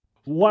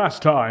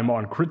Last time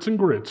on Crits and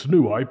Grits'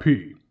 new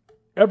IP,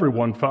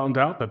 everyone found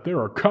out that there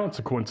are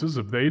consequences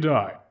if they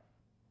die.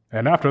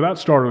 And after that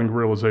startling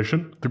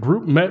realization, the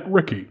group met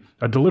Ricky,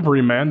 a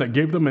delivery man that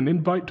gave them an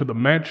invite to the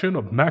mansion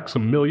of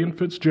Maximilian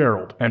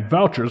Fitzgerald and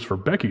vouchers for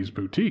Becky's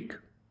boutique.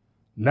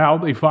 Now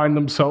they find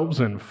themselves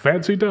in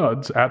fancy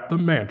duds at the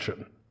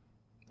mansion.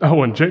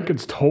 Oh, and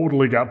Jenkins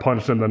totally got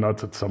punched in the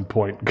nuts at some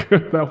point.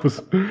 That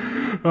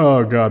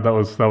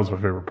was my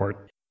favorite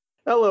part.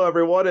 Hello,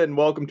 everyone, and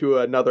welcome to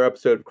another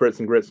episode of Crits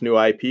and Grits' new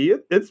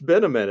IP. It's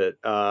been a minute.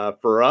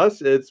 For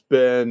us, it's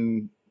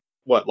been,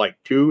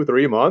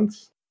 2-3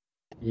 months?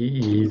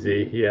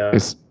 Easy, yeah.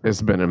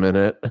 It's been a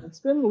minute. It's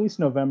been at least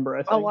November,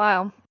 I think. A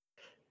while.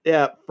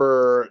 Yeah,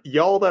 for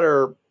y'all that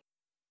are,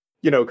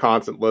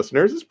 constant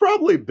listeners, it's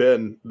probably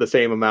been the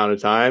same amount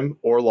of time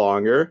or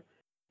longer.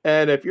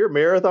 And if you're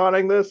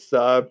marathoning this,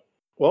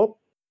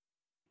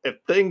 if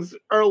things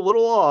are a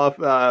little off,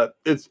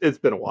 it's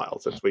been a while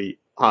since we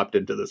hopped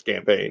into this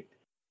campaign.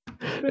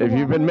 If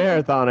you've been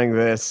marathoning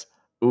this,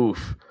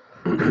 oof.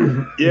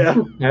 Yeah.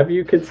 Have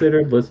you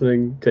considered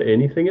listening to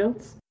anything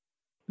else?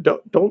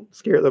 Don't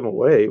scare them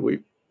away.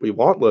 We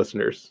want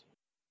listeners.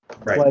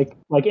 Right.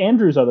 Like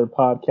Andrew's other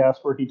podcast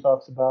where he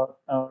talks about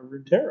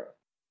Runeterra.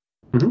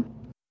 Mm-hmm.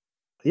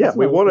 Yeah,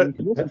 we want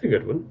to. That's a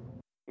good one.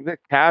 The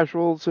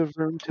casuals of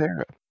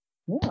Runeterra.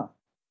 Yeah.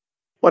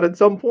 But at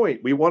some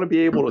point, we want to be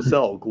able to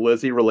sell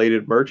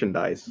Glizzy-related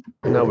merchandise.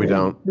 No, we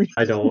don't.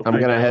 I don't. I'm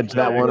going to hedge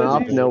that one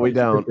up. No, we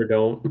don't.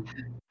 Don't.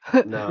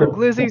 No.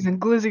 Glizzies and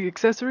glizzy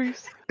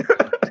accessories.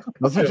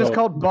 Those are just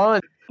called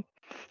buns.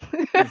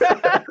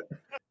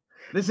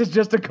 This is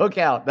just a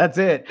cookout. That's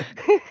it.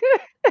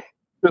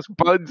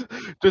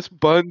 Just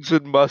buns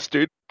and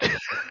mustard.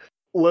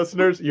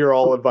 Listeners, you're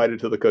all invited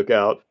to the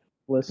cookout.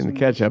 Listen. And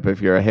ketchup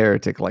if you're a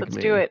heretic like Let's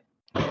me. do it.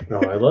 No,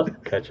 I love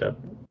ketchup.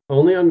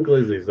 Only on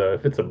glizzies, though.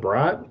 If it's a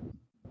brat,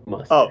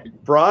 mustard. Oh,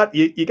 brat,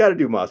 you got to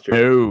do mustard.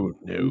 No.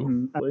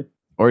 Mhm.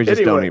 Or you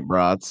just don't Anyway. eat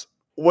brats.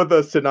 With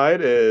us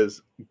tonight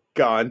is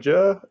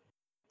Ganja,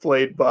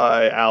 played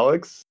by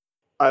Alex.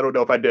 I don't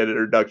know if I did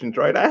introductions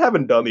right. I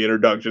haven't done the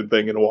introduction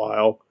thing in a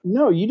while.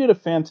 No, you did a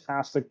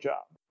fantastic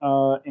job.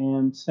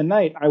 And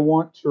tonight, I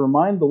want to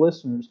remind the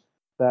listeners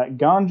that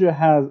Ganja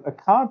has a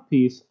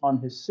codpiece on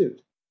his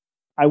suit.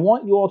 I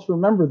want you all to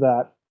remember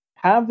that.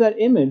 Have that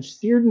image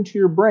seared into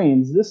your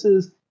brains. This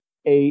is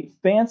a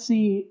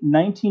fancy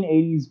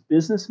 1980s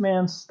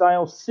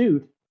businessman-style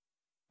suit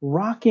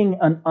rocking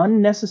an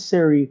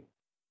unnecessary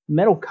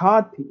metal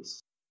codpiece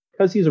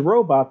because he's a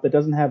robot that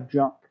doesn't have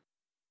junk.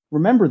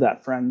 Remember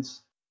that,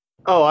 friends.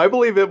 Oh, I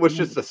believe it was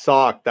just a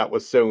sock that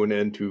was sewn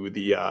into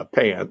the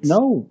pants.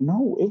 No,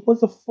 it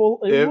was a full...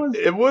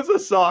 It was a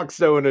sock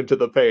sewn into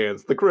the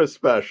pants, the Chris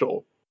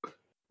special.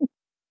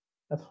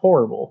 That's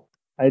horrible.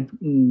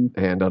 And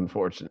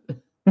unfortunate.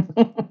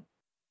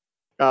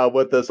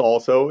 With us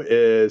also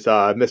is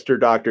Mr.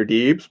 Dr.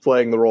 Deebs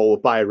playing the role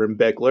of Byron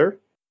Bickler.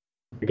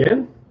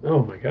 Again?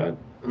 Oh my god.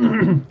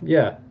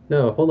 Yeah.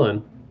 No, hold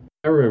on.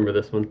 I remember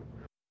this one.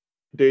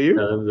 Do you?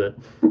 No, that was it.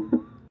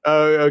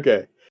 Oh,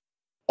 okay.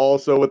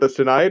 Also with us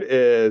tonight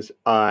is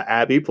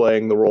Abby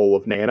playing the role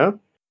of Nana.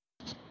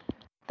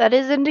 That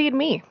is indeed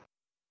me.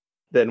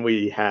 Then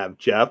we have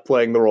Jeff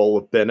playing the role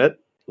of Bennett,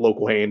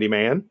 local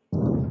handyman.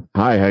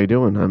 Hi, how you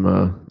doing?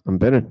 I'm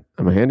Bennett.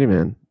 I'm a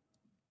handyman.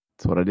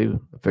 That's what I do.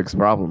 I fix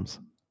problems.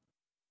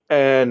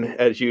 And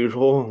as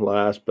usual,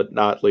 last but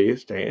not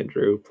least,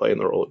 Andrew playing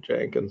the role of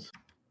Jenkins.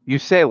 You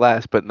say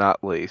last but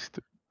not least,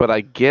 but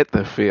I get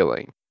the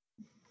feeling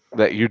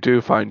that you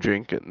do find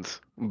Jenkins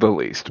the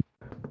least.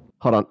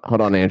 Hold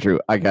on, Andrew.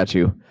 I got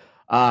you.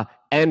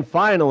 And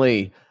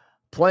finally,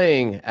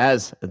 playing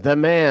as the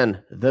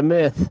man, the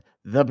myth,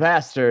 the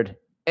bastard,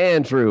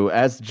 Andrew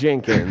as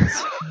Jenkins.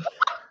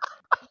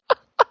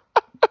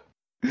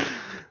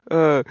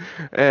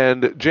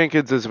 And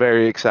Jenkins is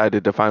very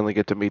excited to finally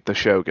get to meet the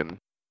Shogun.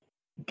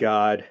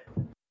 God.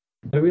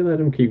 Why do we let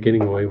him keep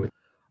getting away with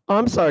Oh,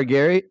 I'm sorry,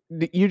 Gary.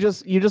 You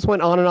just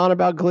went on and on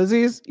about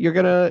glizzies. You're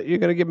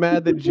gonna get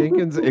mad that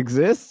Jenkins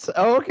exists.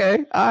 Oh,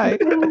 okay. All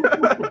right.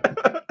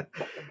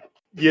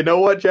 You know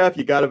what, Jeff?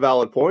 You got a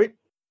valid point.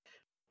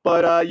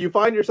 But you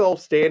find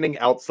yourself standing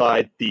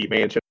outside the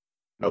mansion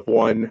of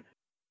one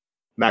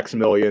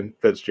Maximilian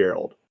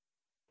Fitzgerald.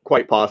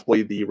 Quite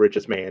possibly the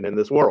richest man in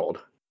this world.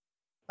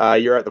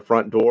 You're at the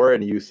front door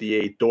and you see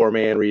a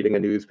doorman reading a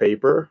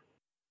newspaper.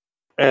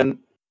 And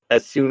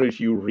as soon as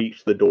you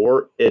reach the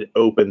door, it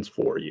opens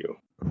for you.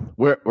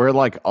 We're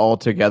like all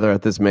together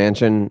at this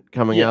mansion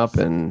coming Yes. up,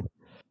 and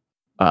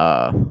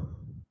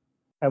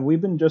Have we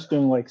been just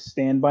doing like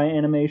standby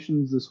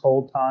animations this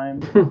whole time?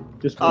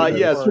 Just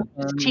yes.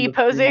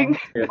 T-posing.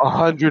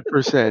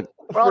 100%.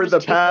 We're all For just the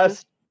T-posing.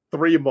 past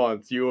 3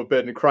 months, you have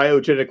been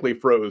cryogenically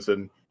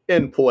frozen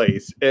in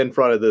place in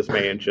front of this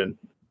mansion.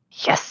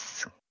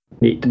 Yes.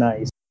 neat?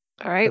 Nice.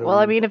 All right. Well,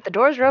 I mean, if the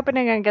doors are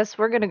opening, I guess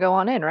we're going to go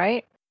on in,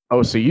 right?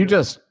 oh, so you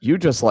just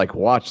like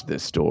watch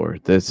this door.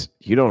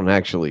 You don't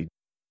actually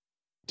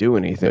do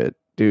anything,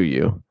 do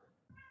you?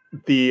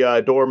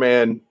 The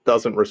doorman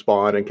doesn't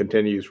respond and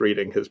continues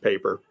reading his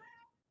paper.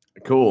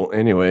 Cool.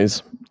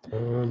 Anyways,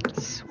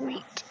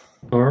 Sweet.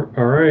 All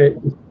right.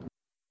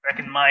 Back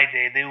in my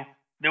day,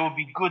 there would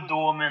be good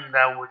doormen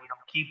that would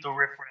keep the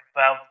riffraff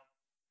out.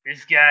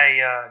 This guy,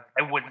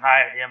 I wouldn't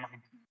hire him.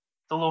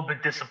 It's a little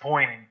bit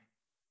disappointing.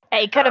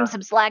 Hey, cut him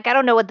some slack. I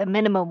don't know what the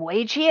minimum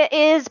wage here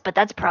is, but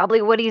that's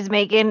probably what he's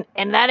making,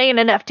 and that ain't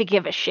enough to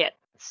give a shit.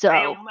 So,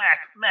 Hey, yo,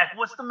 Mac,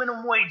 what's the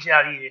minimum wage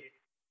out here?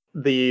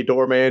 The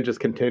doorman just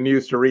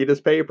continues to read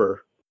his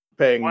paper,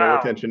 paying no Wow.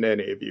 attention to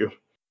any of you.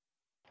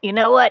 you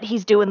know what?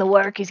 He's doing the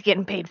work. He's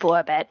getting paid for,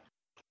 I bet.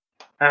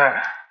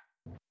 I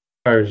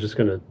was just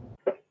gonna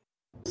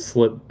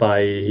slip by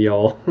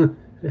y'all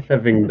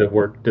having the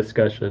work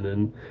discussion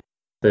and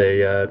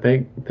say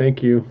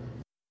thank you.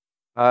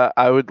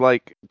 I would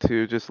like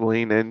to just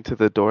lean into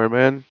the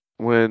doorman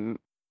when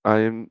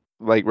I'm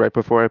like right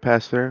before I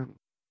pass through.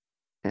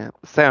 Yeah.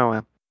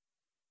 So,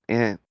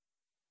 yeah.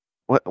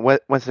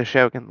 What's the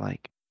Shogun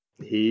like?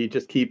 He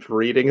just keeps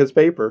reading his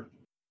paper.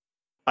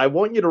 I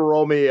want you to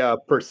roll me a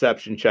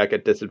perception check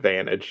at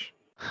disadvantage.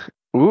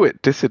 Ooh,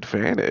 at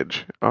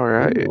disadvantage. All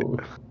right. Ooh,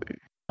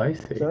 I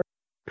see. Sorry?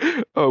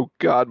 Oh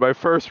God, my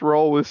first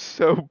roll was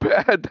so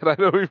bad that I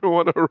don't even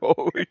want to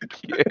roll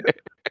again.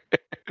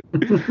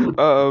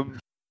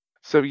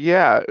 So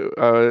yeah,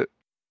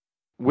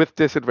 with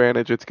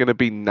disadvantage, it's gonna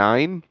be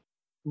 9.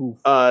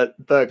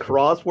 The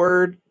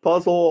crossword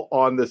puzzle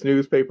on this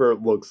newspaper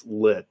looks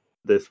lit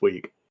this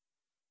week.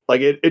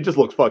 Like it just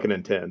looks fucking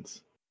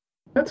intense.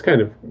 That's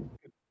kind of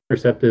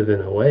perceptive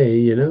in a way,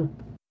 you know.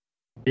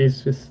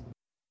 He's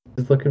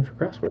looking for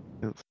crossword.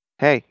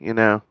 Hey,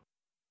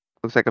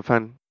 looks like a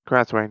fun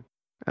crossword.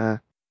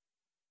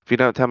 If you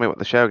don't tell me what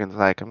the Shogun's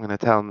like, I'm gonna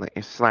tell him that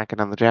you're slacking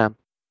on the job.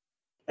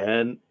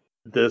 And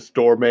this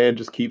doorman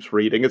just keeps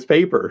reading his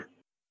paper,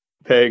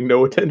 paying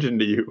no attention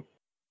to you.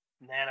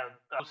 Nana,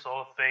 do us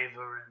all a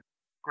favor and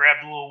grab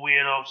the little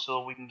weirdo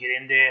so we can get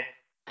in there.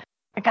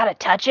 I gotta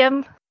touch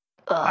him.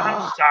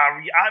 I'm Ugh.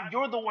 sorry.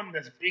 You're the one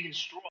that's big and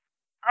strong.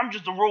 I'm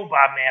just a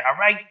robot man,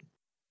 alright?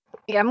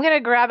 Yeah, I'm gonna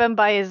grab him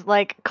by his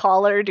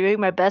collar, doing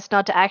my best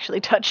not to actually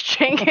touch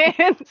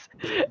Jenkins,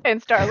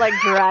 and start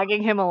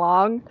dragging him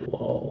along.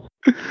 Whoa.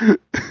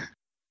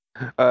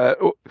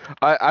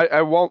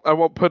 I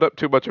won't put up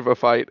too much of a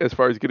fight as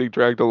far as getting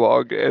dragged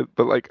along,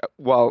 but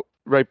while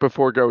right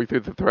before going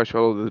through the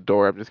threshold of the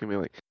door, I'm just gonna be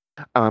like,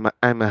 I'm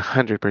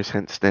 100%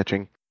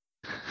 snitching.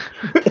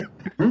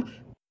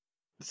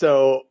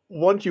 So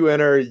once you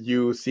enter,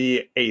 you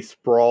see a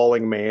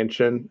sprawling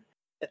mansion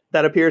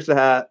that appears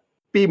to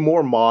be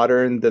more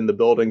modern than the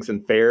buildings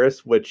in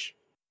Ferris, which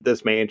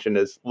this mansion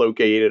is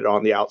located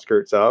on the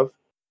outskirts of.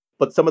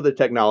 But some of the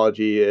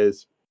technology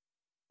is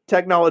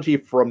technology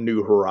from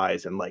New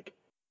Horizon, like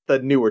the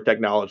newer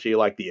technology,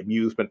 like the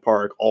amusement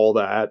park, all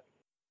that.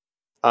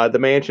 The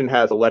mansion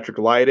has electric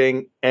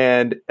lighting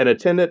and an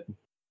attendant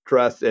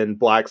dressed in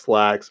black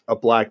slacks, a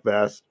black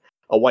vest,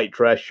 a white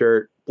dress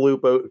shirt, blue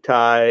bow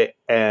tie,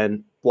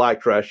 and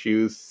black dress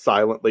shoes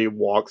silently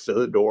walks to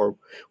the door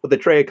with a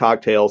tray of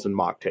cocktails and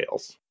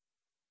mocktails.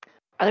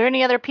 Are there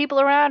any other people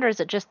around, or is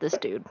it just this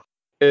dude?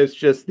 It's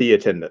just the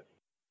attendant.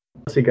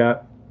 What's he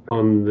got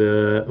on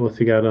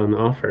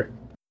offer?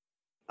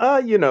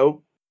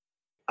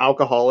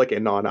 Alcoholic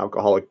and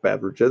non-alcoholic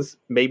beverages.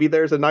 Maybe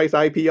there's a nice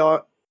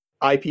IPA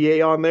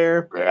on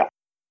there.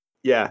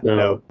 Yeah,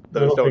 no,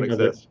 those don't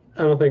exist.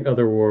 I don't think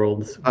other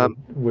worlds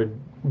would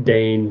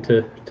deign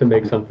to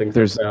make something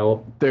so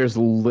foul. There's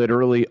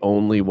literally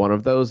only one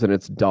of those, and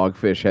it's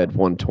Dogfish Head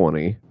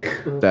 120.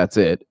 That's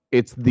it.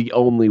 It's the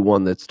only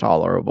one that's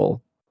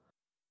tolerable.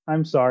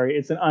 I'm sorry,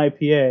 it's an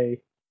IPA.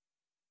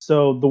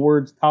 So the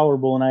words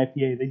tolerable and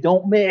IPA, they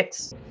don't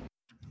mix.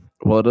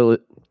 Well,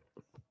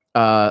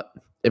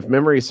 if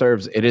memory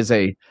serves, it is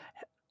a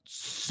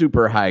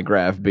super high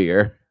graph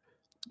beer,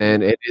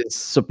 and it is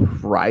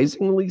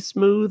surprisingly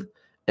smooth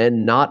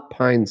and not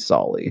pine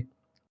solly.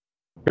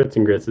 Grits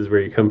and Grits is where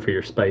you come for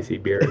your spicy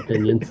beer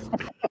opinions.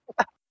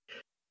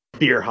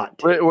 Beer hot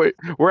take. Wait,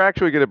 we're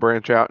actually going to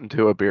branch out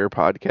into a beer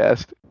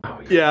podcast. Oh,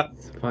 Yeah.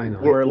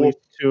 Finally. Or at least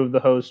two of the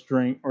hosts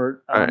drink,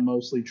 or Alright.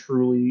 mostly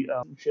truly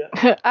shit.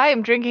 I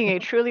am drinking a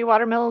truly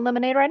watermelon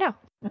lemonade right now.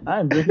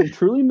 I'm drinking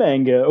truly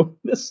mango.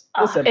 This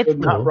episode it's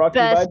not brought to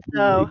you by Best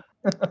though.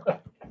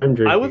 I'm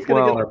drinking. I was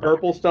gonna Well- get the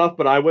purple stuff,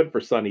 but I went for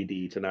Sunny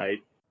D tonight.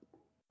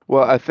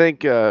 Well, I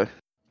think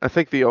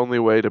the only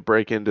way to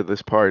break into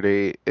this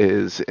party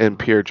is in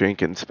pure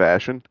Jenkins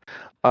fashion.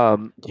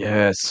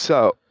 Yes.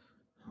 So,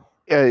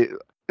 as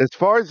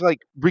far as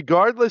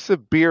regardless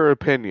of beer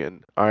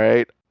opinion, all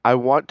right, I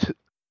want to.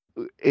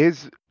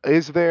 Is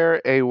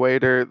there a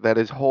waiter that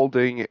is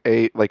holding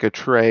a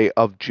tray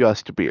of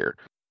just beer?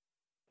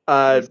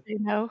 You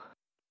know.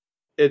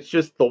 It's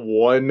just the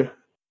one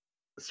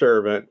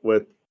servant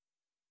with,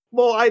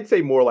 well, I'd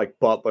say more like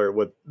butler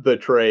with the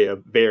tray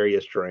of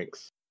various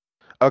drinks.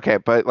 Okay,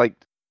 but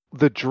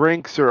the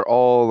drinks are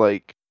all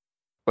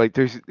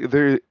is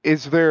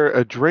there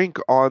a drink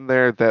on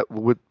there that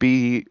would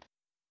be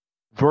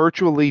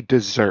virtually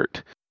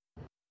dessert?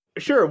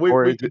 Sure, we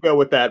Or we is can it- go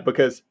with that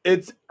because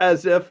it's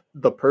as if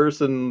the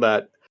person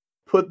that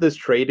put this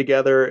tray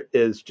together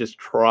is just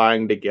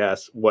trying to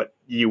guess what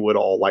you would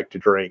all like to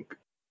drink.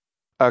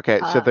 Okay,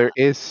 so Ah. there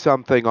is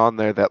something on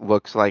there that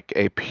looks like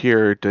a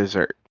pure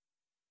dessert.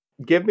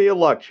 Give me a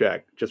luck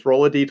check. Just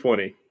roll a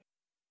d20.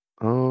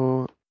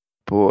 Oh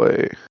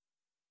boy.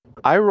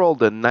 I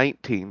rolled a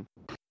 19.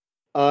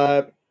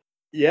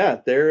 Yeah,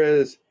 there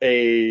is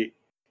a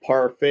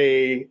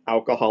parfait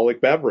alcoholic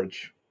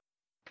beverage.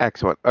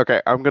 Excellent.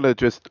 Okay, I'm going to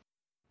just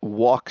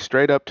walk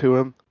straight up to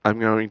him. I'm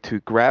going to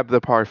grab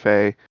the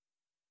parfait,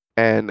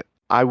 and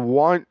I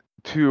want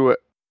to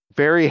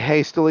very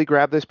hastily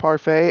grab this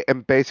parfait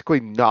and basically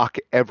knock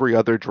every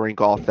other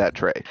drink off that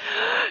tray.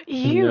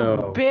 You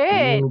No,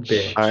 bitch. you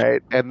bitch. All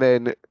right, and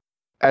then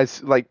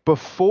as like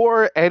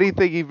before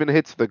anything even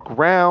hits the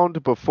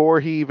ground, before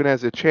he even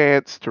has a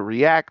chance to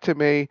react to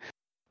me,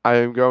 I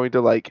am going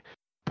to like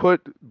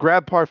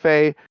grab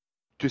parfait,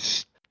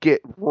 just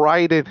get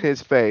right in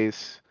his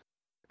face,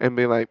 and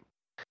be like,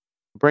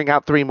 "Bring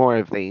out 3 more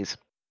of these,"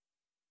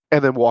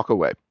 and then walk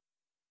away.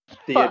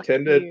 The Fuck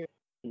attendant you.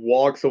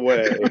 walks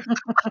away.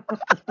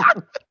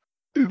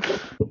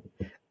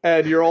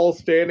 And you're all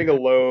standing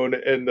alone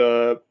in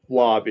the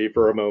lobby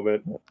for a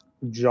moment.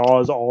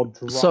 Jaws all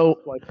dropped. So-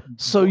 like,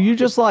 So you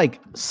just like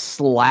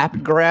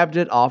slap grabbed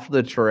it off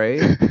the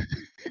tray?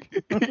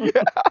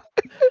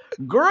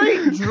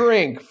 Great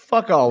drink.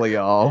 Fuck all of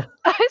y'all.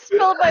 I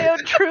spilled my own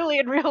truly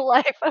in real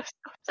life. I was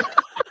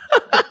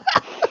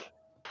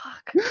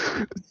Fuck.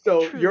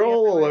 So Truly you're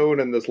all everywhere. alone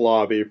in this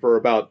lobby for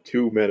about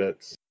 2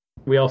 minutes.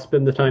 We all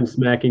spend the time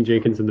smacking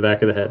Jenkins in the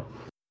back of the head.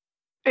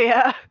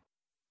 Yeah.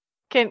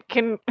 Can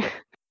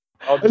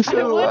I'll just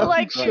I would laugh.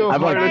 like so to-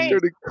 hard can I I-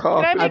 started can I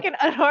coughing. make an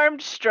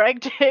unarmed strike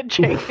to hit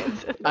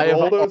Jenkins? I have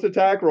Roll those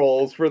attack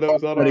rolls for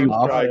those Already unarmed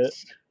off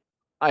strikes.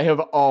 I have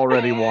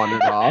already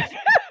wandered off.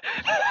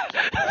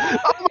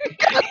 Oh my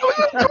god, it was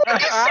a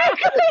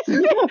 26! Do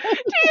you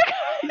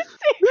guys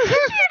see? Do you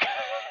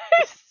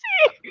guys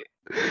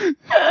see?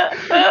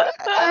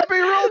 Abby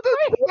rolled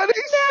a 27!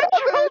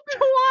 Natural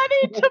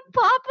 20 to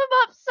pop him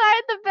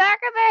upside the back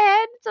of the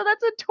head, so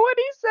that's a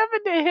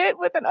 27 to hit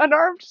with an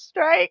unarmed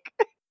strike.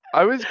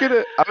 I was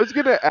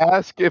gonna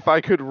ask if I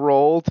could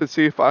roll to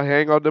see if I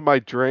hang on to my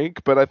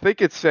drink, but I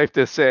think it's safe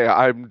to say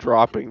I'm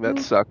dropping that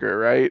sucker,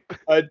 right?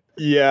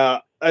 Yeah,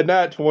 a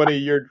nat 20,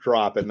 you're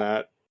dropping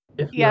that.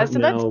 If Yeah, not so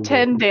now, that's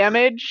 10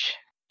 damage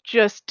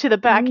just to the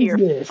back of your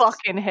Jesus.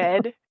 fucking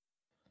head.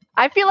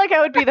 I feel like I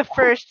would be the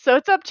first, so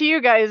it's up to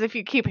you guys if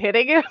you keep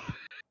hitting him.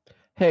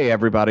 Hey,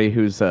 everybody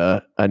who's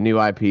a new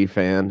IP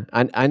fan.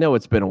 I know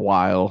it's been a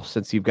while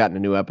since you've gotten a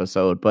new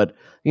episode, but,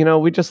 you know,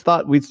 we just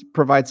thought we'd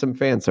provide some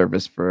fan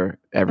service for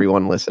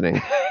everyone listening.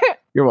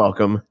 You're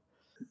welcome.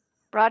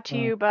 Brought to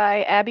you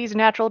by Abby's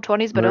natural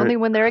 20s, but Right. only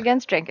when they're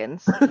against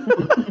Jenkins. And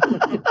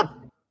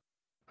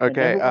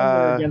Okay, everyone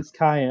were against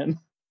Cayenne.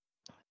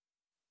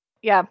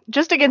 Yeah,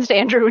 just against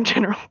Andrew in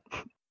general.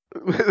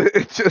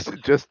 it's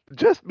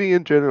just me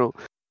in general.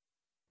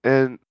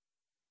 And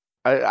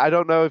I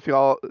don't know if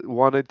y'all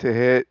wanted to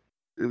hit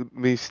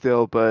me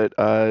still, but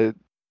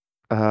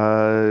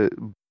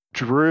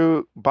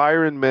Drew,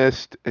 Byron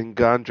missed and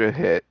Ganja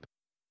hit.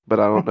 But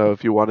I don't know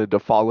if you wanted to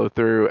follow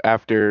through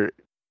after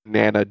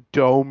Nana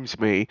domes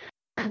me.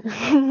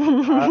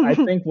 I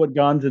think what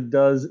Ganja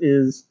does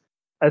is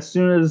as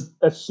soon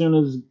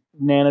as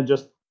Nana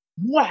just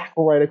whack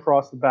right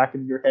across the back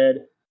of your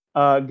head,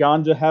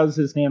 Ganja has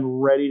his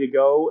hand ready to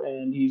go,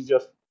 and he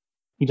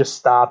just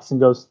stops and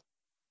goes,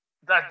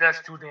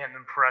 That's too damn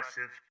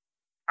impressive.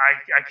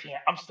 I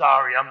can't. I'm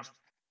sorry.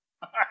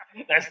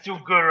 That's too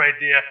good right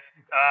there.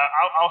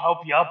 I'll help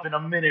you up in a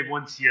minute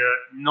once you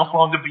no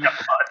longer be a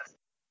bust.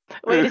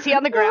 Wait, is he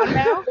on the ground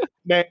now?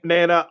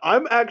 Nana,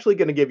 I'm actually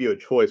going to give you a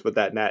choice with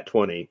that nat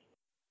 20.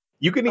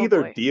 You can Oh,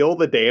 either boy. deal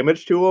the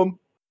damage to him,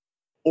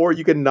 or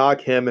you can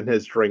knock him and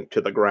his drink to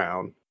the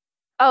ground.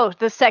 Oh,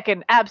 the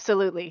second,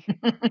 absolutely.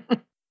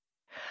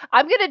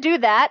 I'm gonna do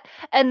that,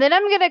 and then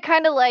I'm gonna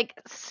kind of like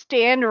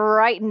stand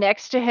right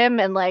next to him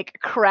and like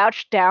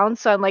crouch down,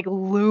 so I'm like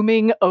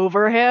looming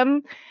over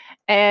him,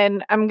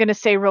 and I'm gonna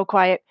say real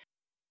quiet,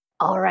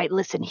 "All right,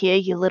 listen here,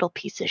 you little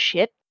piece of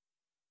shit.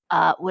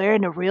 We're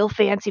in a real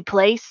fancy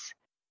place,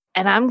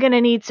 and I'm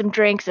gonna need some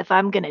drinks if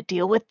I'm gonna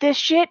deal with this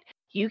shit.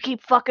 You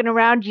keep fucking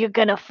around, you're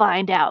gonna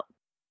find out.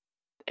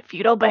 If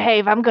you don't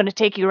behave, I'm gonna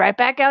take you right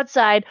back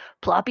outside,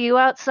 plop you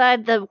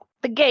outside the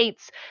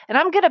gates, and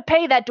I'm gonna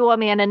pay that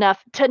doorman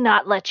enough to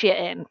not let you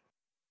in."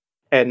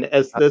 And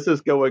as this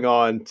is going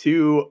on,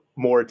 2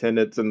 more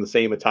attendants in the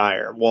same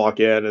attire walk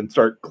in and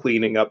start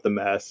cleaning up the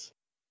mess.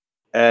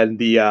 And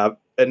the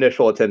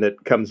initial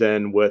attendant comes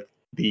in with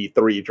the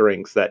 3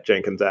 drinks that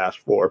Jenkins asked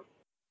for.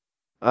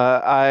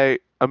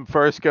 I'm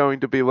first going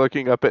to be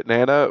looking up at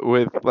Nana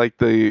with like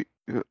the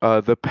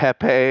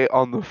Pepe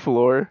on the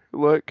floor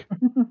look.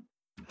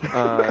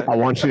 I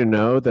want you to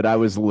know that I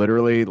was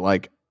literally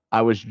like,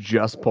 I was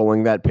just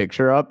pulling that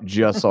picture up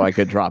just so I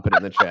could drop it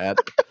in the chat.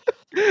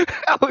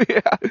 Hell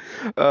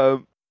yeah.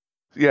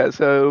 Yeah,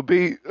 so it'll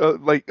be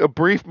like a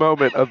brief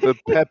moment of the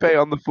Pepe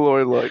on the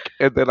floor look,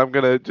 and then I'm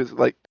gonna just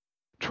like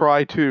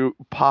try to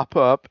pop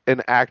up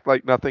and act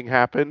like nothing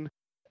happened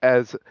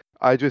as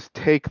I just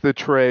take the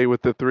tray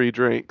with the 3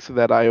 drinks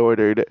that I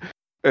ordered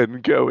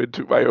and go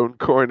into my own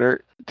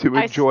corner to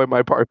enjoy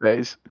my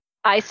parfaits.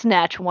 I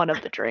snatch one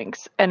of the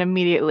drinks and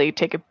immediately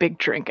take a big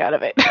drink out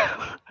of it.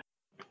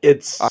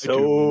 It's I do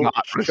so not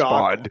chock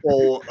respond.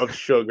 full of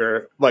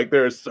sugar. Like,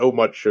 there's so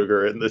much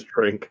sugar in this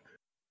drink.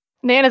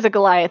 Nana's a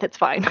Goliath, it's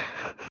fine.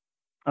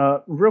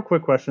 Real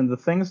quick question: the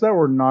things that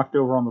were knocked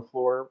over on the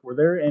floor, were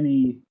there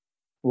any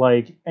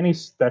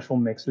special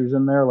mixers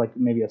in there, like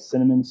maybe a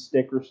cinnamon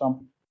stick or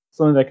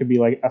something that could be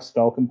like a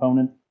spell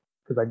component?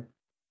 Because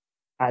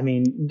I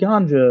mean,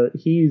 Ganja,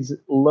 he's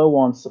low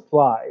on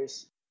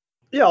supplies.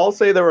 Yeah, I'll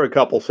say there were a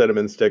couple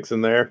cinnamon sticks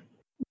in there.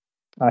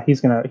 He's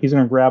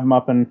gonna grab them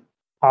up and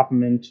pop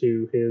them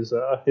into his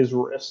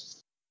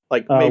wrists.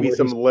 Like maybe where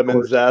some he's lemon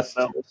poured zest.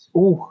 spells.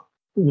 Ooh,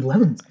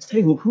 lemon zest.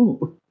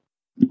 Ooh,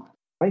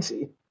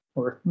 spicy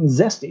or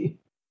zesty.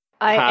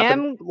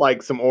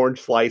 Like some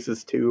orange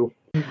slices too.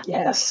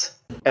 Yes.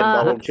 And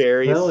bubble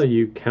cherries. What are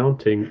you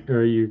counting? Or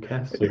are you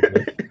casting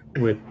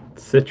with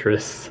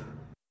citrus?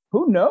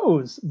 Who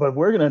knows? But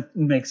we're gonna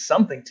make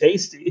something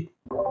tasty.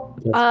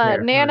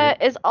 Nana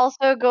is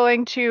also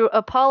going to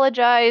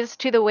apologize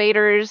to the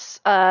waiters,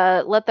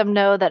 let them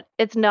know that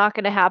it's not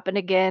going to happen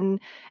again,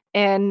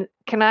 and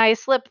can I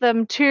slip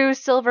them 2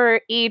 silver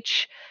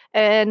each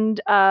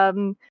and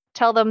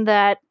tell them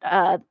that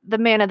the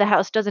man of the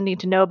house doesn't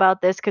need to know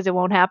about this because it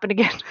won't happen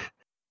again.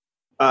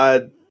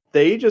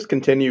 They just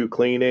continue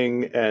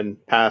cleaning and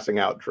passing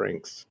out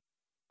drinks.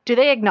 Do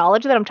they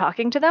acknowledge that I'm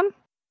talking to them?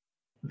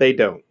 They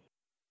don't.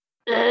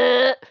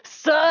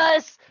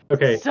 Sus!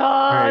 Okay. Sus!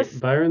 All right.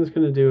 Byron's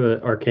going to do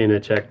an Arcana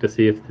check to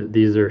see if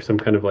these are some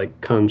kind of like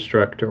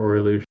construct or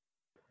illusion.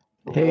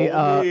 Hey,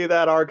 Roll me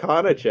that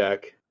Arcana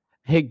check.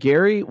 Hey,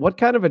 Gary, what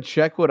kind of a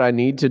check would I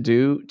need to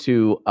do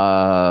to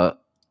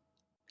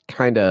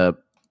kind of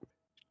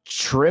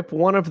trip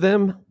one of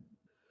them?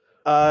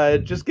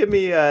 Just give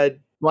me a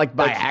like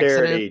by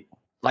dexterity. accident.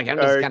 Like I'm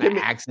just kind of me-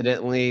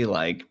 accidentally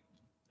like,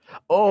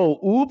 oh,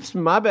 oops,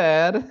 my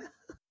bad.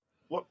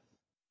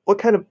 What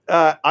kind of?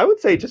 I would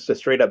say just a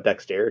straight up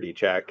dexterity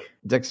check.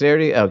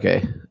 Dexterity?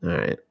 Okay, all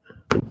right.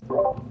 I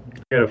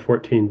got a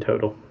 14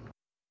 total.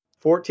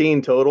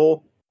 14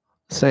 total.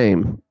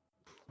 Same.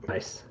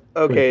 Nice.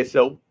 Okay,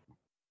 so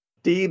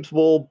Deebs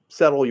will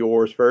settle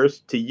yours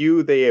first. To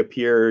you, they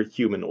appear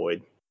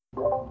humanoid.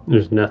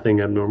 There's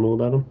nothing abnormal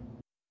about them.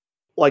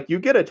 Like you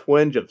get a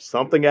twinge of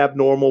something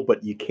abnormal,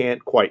 but you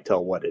can't quite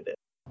tell what it is.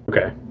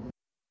 Okay.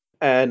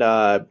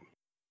 And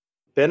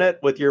Bennett,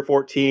 with your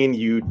 14,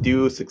 you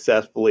do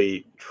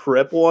successfully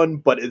trip one,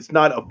 but it's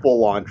not a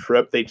full-on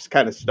trip. They just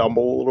kind of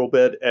stumble a little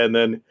bit and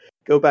then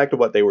go back to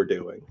what they were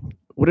doing.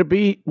 Would it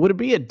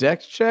be a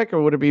dex check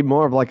or would it be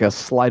more of like a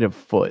sleight of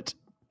foot?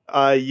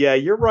 Yeah,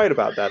 you're right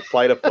about that.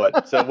 Sleight of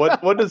foot. So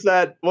what does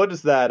that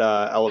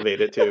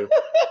elevate it to?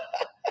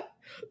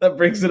 That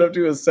brings it up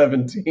to a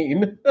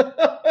 17.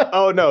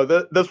 Oh no,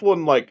 this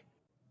one like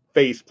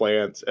face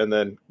plants and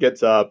then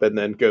gets up and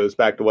then goes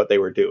back to what they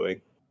were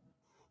doing.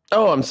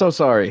 Oh, I'm so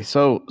sorry.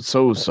 So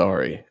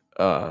sorry.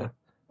 Are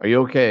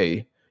you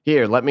okay?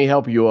 Here, let me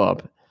help you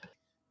up.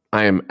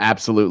 I am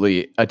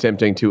absolutely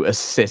attempting to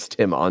assist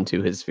him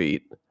onto his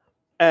feet.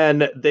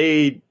 And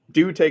they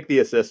do take the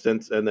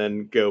assistance and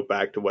then go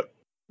back to what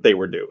they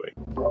were doing.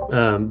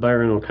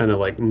 Byron will kind of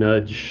like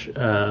nudge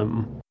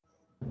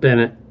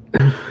Bennett.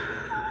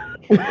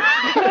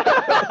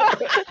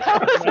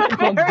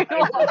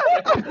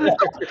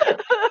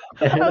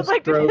 I was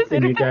like,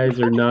 and you guys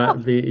are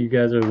not. You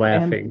guys are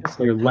laughing.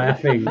 You're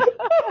laughing.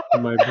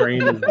 My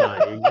brain is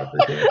dying.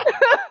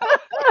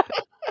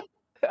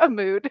 A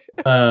mood.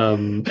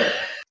 So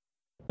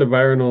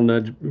Byron will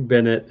nudge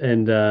Bennett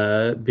and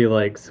be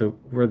like, "So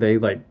were they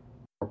like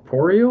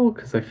corporeal?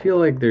 Because I feel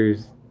like they're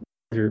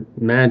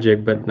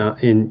magic, but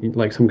not in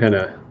like some kind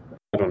of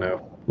I don't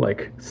know,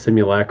 like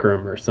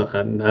simulacrum or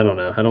something. I don't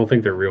know. I don't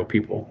think they're real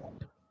people."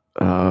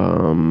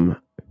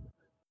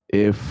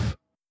 If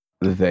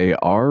they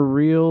are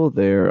real,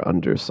 they're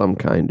under some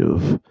kind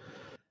of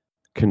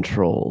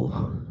control.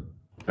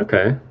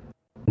 Okay.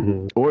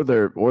 Or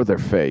they're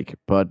fake,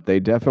 but they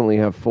definitely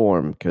have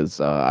form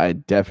because I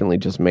definitely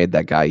just made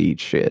that guy eat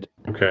shit.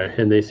 Okay,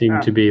 and they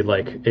seem to be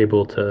like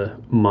able to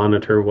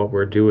monitor what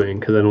we're doing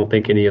because I don't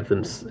think any of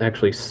them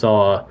actually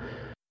saw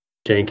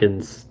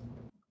Jenkins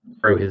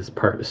throw his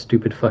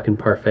stupid fucking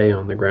parfait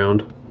on the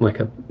ground like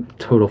a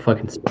total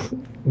fucking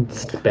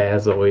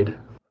spazoid.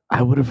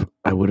 I would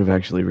have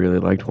actually really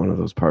liked one of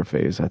those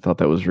parfaits. I thought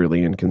that was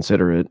really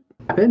inconsiderate.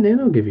 I bet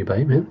Nana will give you a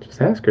bite, man. Just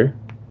ask her.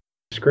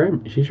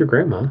 She's your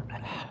grandma.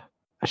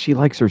 She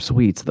likes her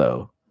sweets,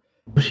 though.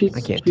 Well,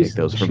 I can't take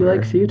those from her. her. She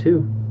likes you,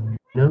 too.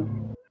 No?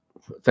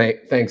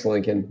 Thanks,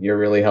 Lincoln. You're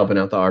really helping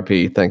out the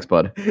RP. Thanks,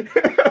 bud.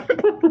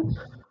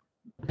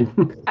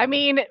 I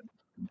mean,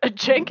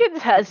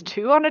 Jenkins has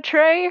 2 on a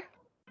tray,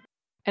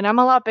 and I'm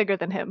a lot bigger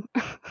than him.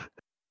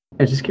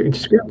 Yeah, just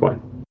grab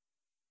one.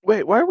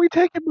 Wait, why are we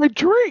taking my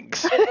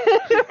drinks?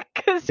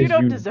 Because you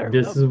don't deserve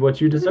This them. is what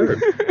you deserve.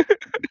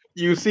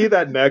 You see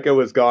that Neko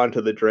has gone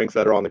to the drinks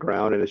that are on the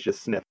ground and is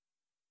just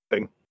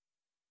sniffing.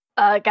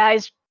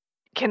 Guys,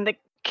 can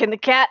the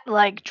cat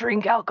like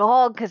drink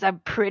alcohol? Because I'm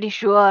pretty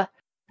sure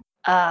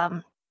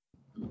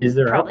Is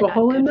there probably not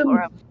alcohol in good for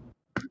them? him.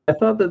 I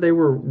thought that they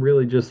were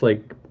really just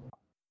like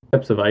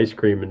cups of ice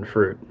cream and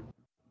fruit.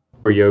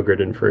 Or yogurt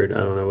and fruit. I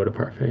don't know what a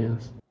parfait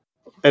is.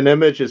 An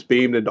image is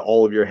beamed into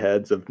all of your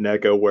heads of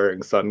Neko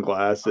wearing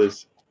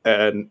sunglasses,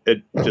 and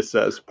it just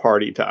says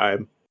party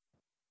time.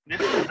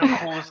 This is the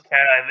coolest cat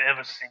I've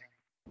ever seen.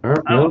 All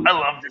right, well, I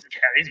love this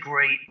cat. He's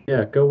great.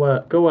 yeah, go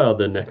wild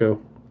then, Neko.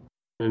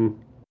 And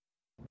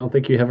I don't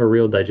think you have a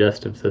real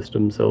digestive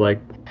system, so like,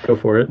 go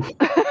for it.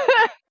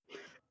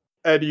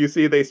 And you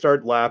see they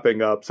start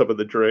lapping up some of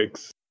the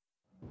drinks.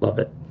 Love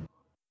it.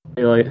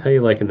 How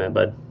you liking that,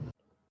 bud?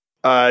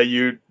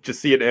 You just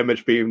see an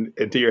image beamed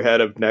into your head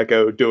of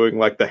Neko doing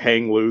like the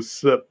hang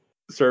loose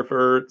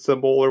surfer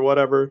symbol or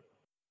whatever.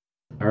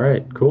 All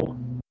right, cool.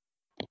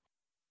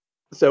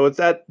 So it's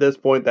at this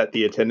point that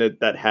the attendant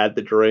that had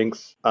the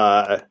drinks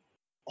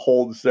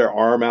holds their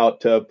arm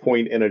out to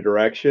point in a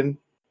direction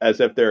as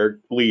if they're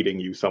leading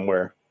you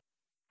somewhere.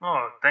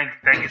 Oh, thank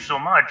you so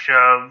much.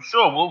 Sure,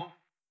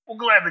 we'll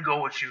gladly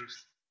go with you.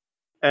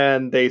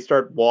 And they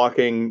start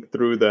walking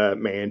through the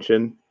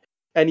mansion.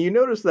 And you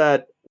notice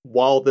that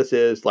while this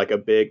is like a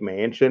big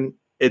mansion,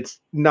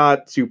 it's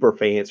not super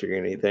fancy or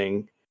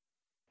anything.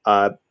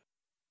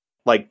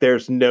 Like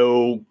there's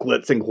no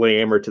glitz and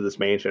glamour to this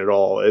mansion at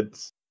all.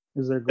 Is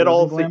there It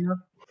all glamour?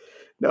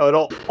 No,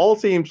 it all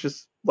seems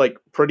just like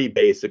pretty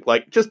basic,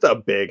 like just a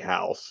big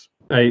house.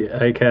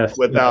 I cast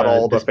Without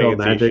all the dispel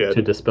fancy magic shit.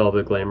 to dispel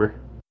the glamour.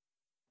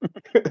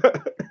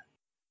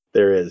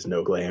 There is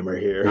no glamour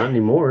here. Not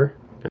anymore.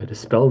 I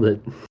dispelled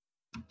it.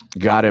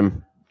 Got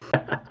him.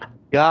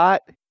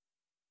 Got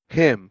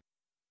him.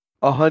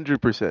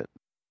 100%.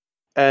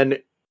 And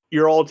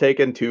you're all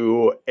taken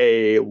to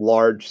a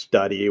large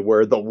study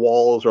where the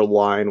walls are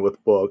lined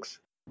with books.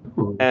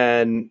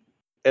 And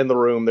in the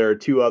room, there are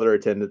two other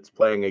attendants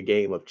playing a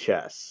game of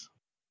chess.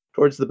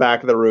 Towards the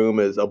back of the room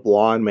is a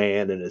blonde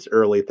man in his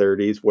early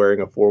 30s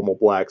wearing a formal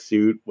black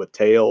suit with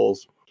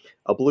tails,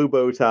 a blue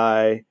bow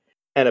tie,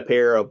 and a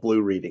pair of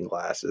blue reading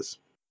glasses.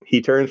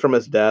 He turns from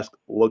his desk,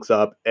 looks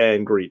up,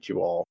 and greets you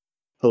all.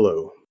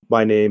 Hello,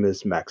 my name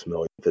is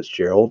Maximilian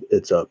Fitzgerald.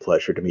 It's a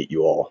pleasure to meet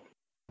you all.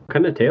 What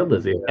kind of tail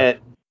does he have? And,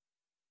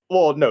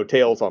 well, no,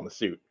 tails on the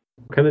suit.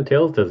 What kind of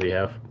tails does he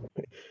have?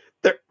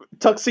 They're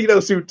tuxedo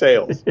suit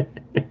tails.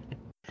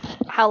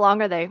 How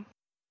long are they?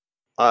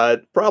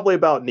 Probably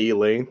about knee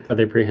length. Are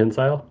they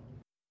prehensile?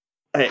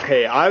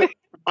 Hey,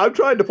 I'm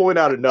trying to point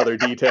out another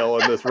detail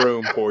in this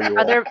room for you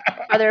all.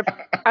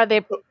 Are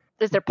they?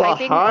 Is there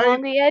piping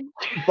along the edge?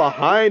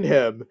 Behind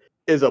him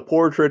is a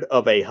portrait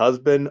of a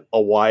husband,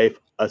 a wife,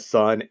 a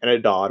son, and a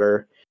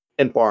daughter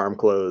in farm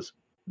clothes.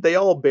 They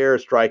all bear a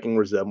striking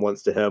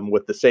resemblance to him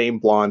with the same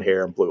blonde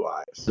hair and blue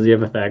eyes. Does he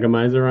have a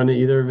thagomizer on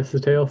either of his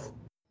tails?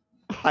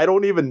 I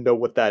don't even know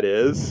what that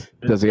is.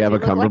 Does he have a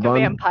He looks like a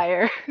cummerbund?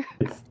 vampire.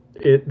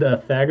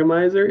 The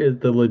thagomizer is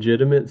the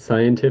legitimate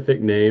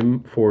scientific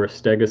name for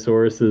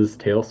Stegosaurus's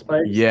tail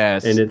spikes.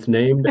 Yes. And it's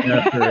named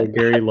after a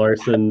Gary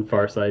Larson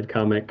Far Side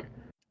comic.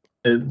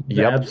 The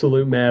Yep.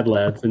 absolute mad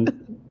lads in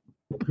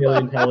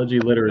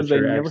paleontology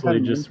literature never actually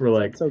had just one. were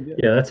like, So good.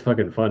 yeah, that's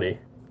fucking funny.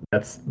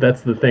 That's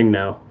the thing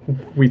now.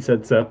 We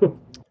said so.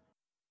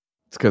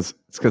 It's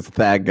because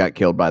Thag got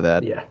killed by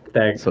that. Yeah.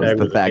 So it's the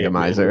was a champion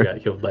Thagomizer. who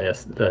got killed by a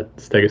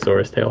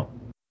Stegosaurus tail.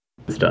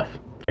 Good stuff.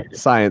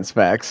 Science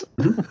facts.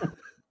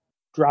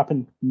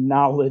 Dropping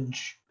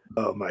knowledge.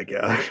 Oh my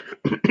god.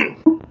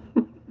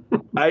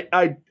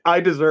 I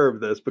deserve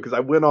this because I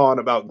went on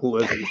about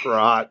glizzies for a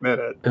hot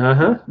minute.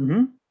 Uh-huh.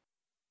 Mm-hmm.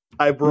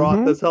 I brought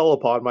Mhm. this hell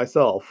upon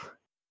myself.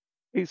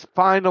 He's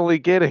finally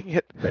getting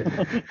it.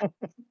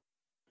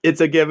 It's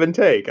a give and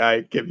take.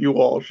 I give you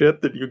all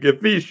shit, then you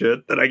give me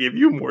shit, then I give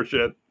you more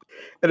shit.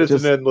 And it's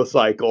Just- an endless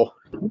cycle.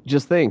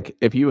 Just think,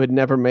 if you had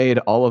never made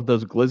all of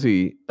those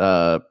glizzy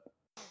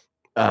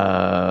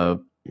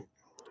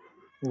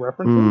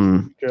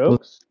References?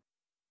 Jokes?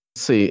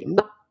 let's see.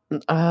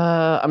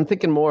 I'm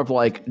thinking more of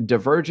like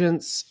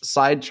divergence,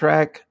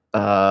 sidetrack,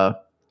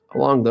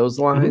 along those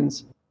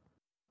lines.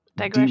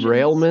 Digressions?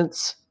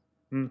 Derailments,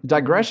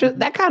 digression.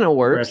 That kind of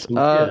works.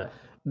 Yeah.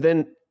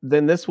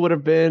 Then this would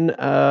have been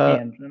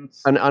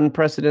Tangents. an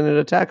unprecedented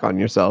attack on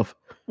yourself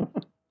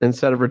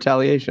instead of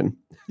retaliation.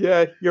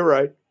 Yeah, you're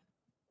right.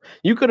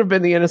 You could have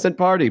been the innocent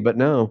party, but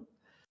no.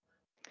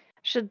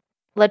 Should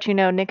let you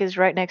know Nick is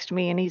right next to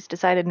me and he's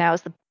decided now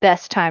is the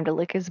best time to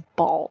lick his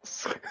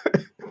balls.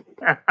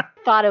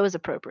 Thought it was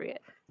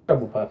appropriate.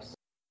 Trouble puffs.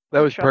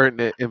 That was Sure.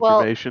 pertinent Well-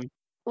 information.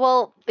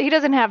 Well, he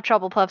doesn't have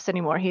trouble puffs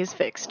anymore. He's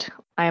fixed.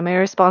 I am a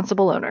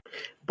responsible owner.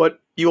 But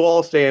you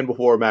all stand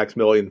before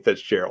Maximilian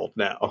Fitzgerald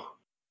now.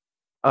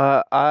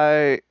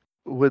 I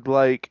would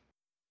like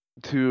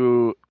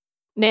to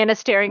Nana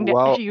staring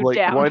you like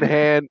down.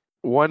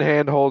 one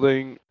hand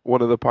holding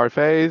one of the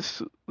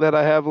parfaits that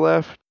I have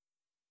left.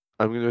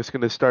 I'm just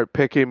gonna start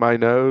picking my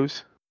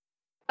nose,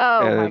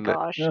 Oh my and-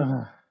 gosh.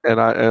 Ugh. and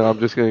I'm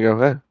just gonna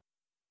go,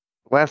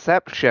 What's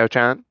up,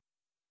 Shochan?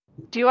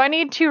 Do I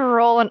need to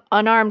roll an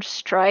unarmed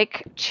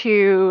strike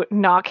to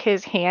knock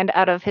his hand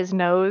out of his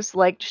nose?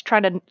 Like, just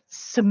trying to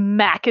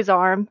smack his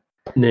arm?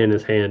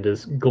 Nana's hand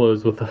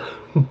glows with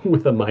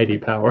a mighty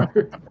power.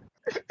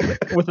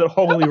 With a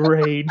holy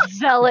rage.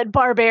 Zealot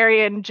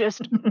barbarian,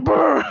 just...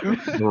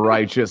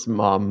 Righteous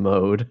mom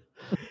mode.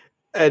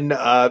 And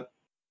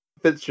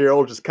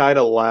Fitzgerald just kind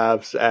of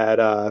laughs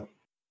at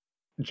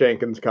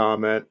Jenkins'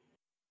 comment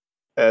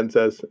and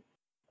says,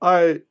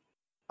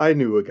 I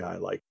knew a guy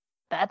like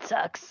That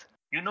sucks.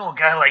 You know a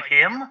guy like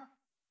him?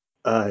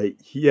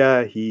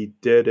 yeah, he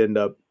did end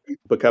up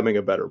becoming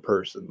a better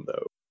person,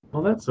 though.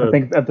 Well, that's I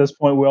think at this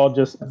point we all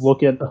just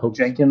look at I hope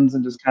so. Jenkins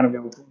and just kind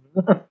of go.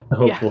 a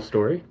hopeful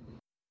story.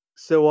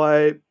 So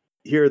I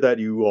hear that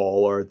you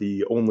all are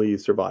the only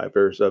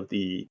survivors of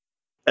the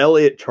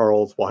Elliott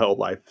Charles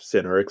Wildlife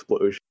Center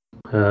explosion.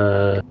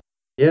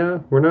 Yeah,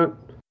 we're not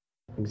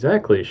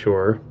exactly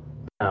sure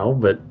how,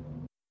 but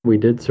we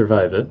did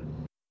survive it.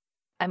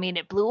 I mean,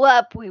 it blew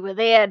up, we were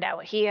there, now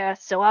we're here,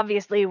 so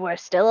obviously we're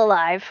still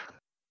alive.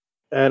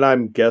 And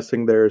I'm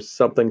guessing there's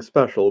something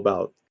special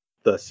about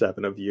the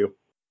 7 of you.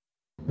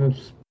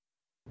 There's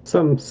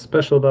something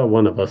special about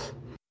one of us.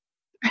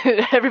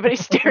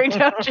 Everybody's staring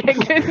down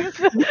Jenkins.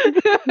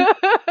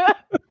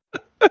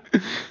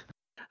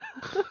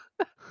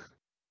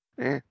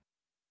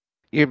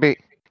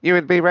 You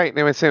would be right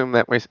to assume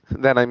that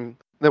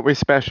we're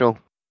special,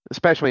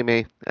 especially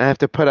me. I have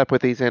to put up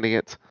with these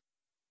idiots.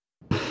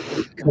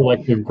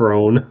 Collective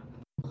groan.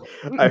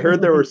 I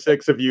heard there were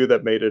 6 of you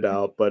that made it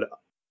out, but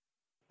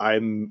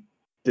I'm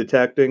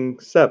detecting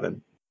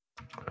 7.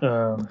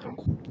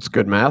 It's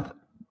good math. Are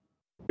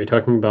you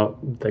talking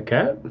about the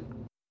cat?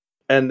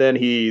 And then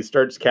he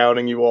starts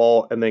counting you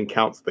all and then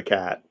counts the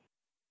cat.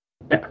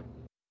 Yeah.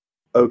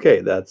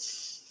 Okay,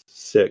 that's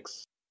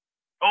 6.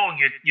 Oh,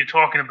 you're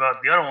talking about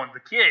the other one, the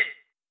kid.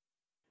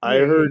 I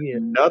heard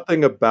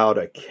nothing about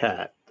a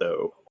cat,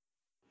 though.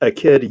 A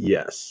kid,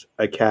 yes.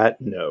 A cat,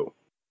 no.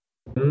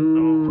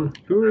 Who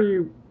are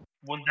you?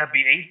 Wouldn't that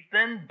be 8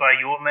 then, by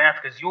your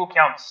math? Because you'll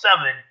count 7,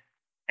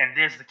 and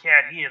there's the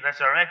cat here.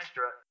 That's our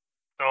extra.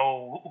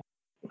 So,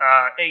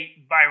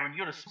 8, Byron,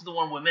 you're the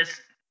one we're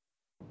missing.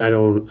 I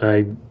don't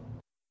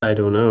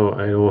know.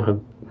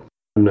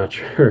 I'm not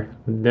sure.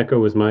 Neko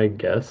was my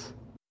guess.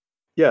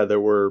 Yeah, there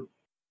were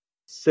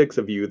 6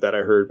 of you that I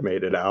heard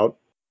made it out,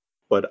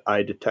 but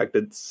I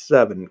detected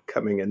 7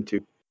 coming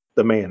into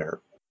the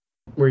manor.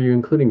 Were you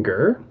including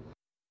Gur?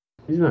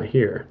 He's not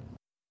here.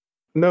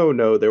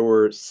 No, there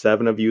were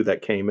 7 of you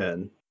that came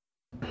in.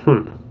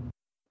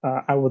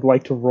 I would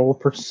like to roll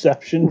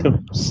perception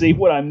to see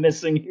what I'm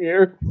missing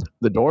here.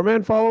 The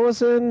doorman follow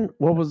us in?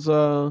 What was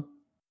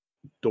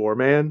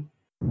Doorman?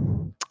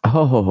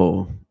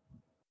 Oh.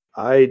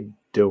 I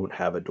don't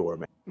have a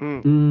doorman.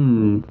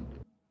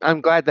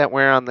 I'm glad that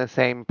we're on the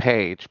same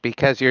page,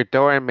 because your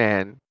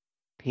doorman,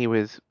 he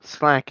was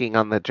slacking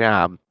on the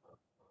job,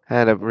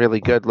 had a really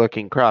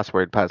good-looking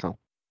crossword puzzle.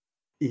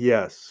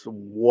 Yes,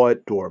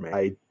 what doorman?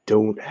 I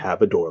don't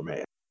have a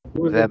doorman.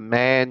 The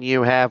man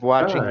you have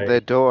watching Guy.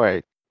 the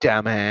door,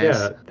 dumbass.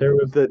 Yeah, there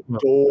was The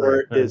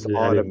door is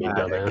I didn't mean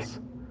automatic. dumbass.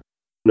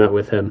 Not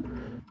with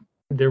him.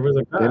 There was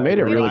a guy. They made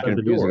it right really outside the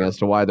confusing door. as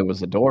to why there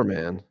was a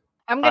doorman.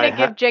 I'm gonna I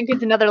give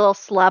Jenkins another little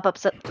slap up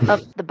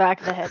the back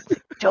of the head.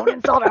 Don't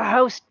insult our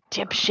host,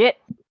 dipshit.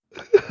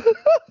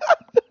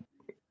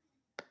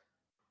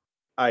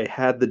 I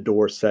had the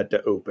door set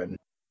to open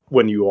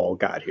when you all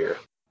got here.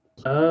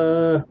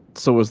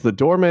 So was the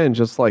doorman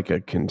just like a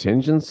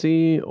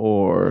contingency,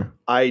 or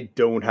I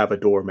don't have a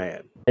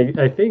doorman.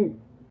 I think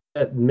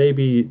that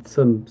maybe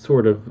some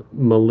sort of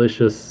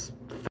malicious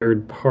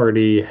third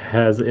party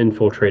has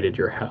infiltrated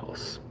your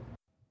house.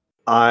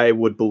 I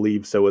would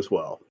believe so as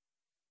well.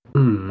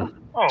 Oh,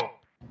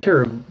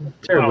 Terribly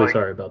Alright.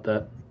 sorry about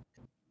that.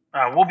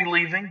 we'll be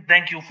leaving.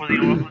 Thank you for the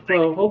offer. Thank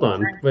Well, you. hold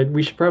on. But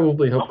we should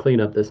probably help clean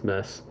up this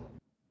mess.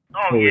 Oh,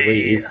 before we yeah.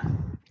 leave.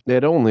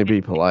 it'd only be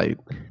polite?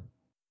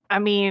 I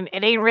mean,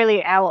 it ain't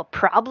really our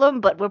problem,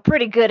 but we're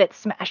pretty good at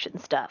smashing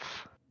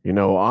stuff. You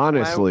know,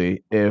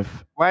 honestly,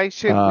 if Why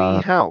should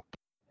we help?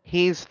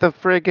 He's the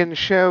friggin'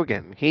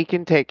 Shogun. He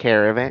can take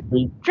care of it.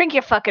 Drink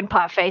your fucking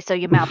parfait so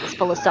your mouth is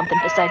full of something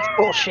besides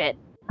bullshit.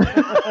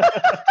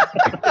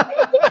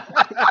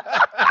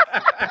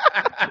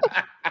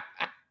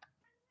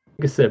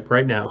 Take a sip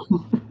right now.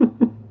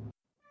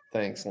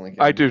 Thanks,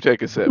 Lincoln. I do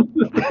take a sip.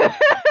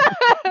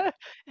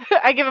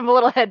 I give him a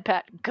little head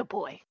pat. Good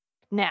boy.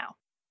 Now.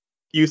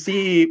 You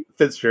see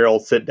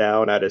Fitzgerald sit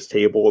down at his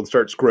table and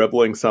start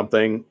scribbling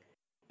something,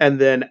 and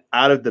then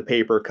out of the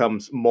paper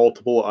comes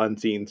multiple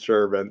unseen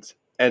servants,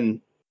 and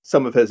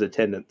some of his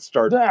attendants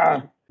start.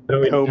 Ah,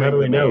 How do Combing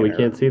we the know? We manor.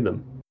 can't see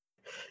them.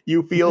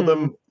 You feel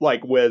them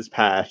like whiz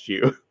past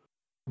you.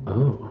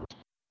 Oh.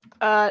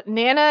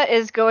 Nana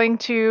is going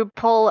to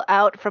pull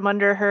out from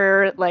under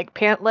her like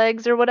pant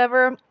legs or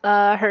whatever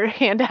her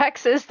hand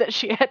axes that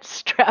she had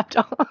strapped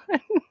on.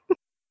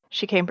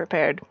 She came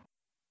prepared,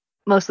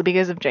 mostly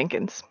because of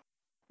Jenkins,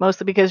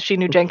 mostly because she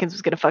knew Jenkins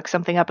was going to fuck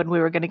something up and we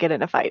were going to get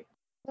in a fight.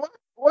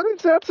 What did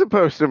What's that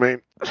supposed to mean?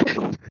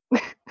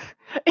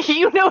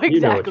 You know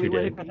exactly you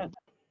what did. it means.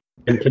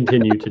 And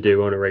continue to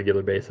do on a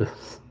regular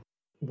basis.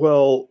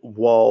 Well,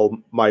 while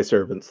my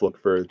servants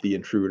look for the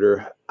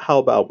intruder, how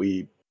about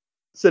we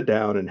sit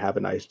down and have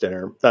a nice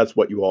dinner? That's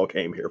what you all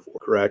came here for,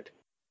 correct?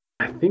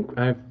 I think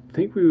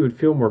we would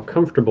feel more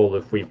comfortable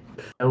if we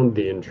found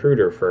the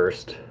intruder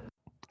first.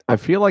 I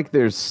feel like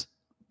there's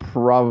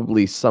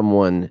probably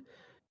someone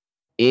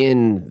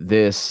in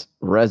this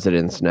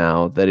residence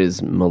now that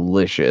is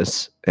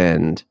malicious,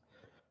 and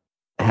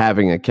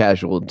having a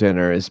casual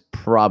dinner is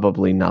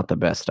probably not the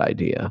best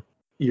idea.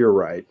 You're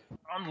right.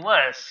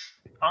 Unless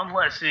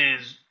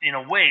is in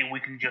a way we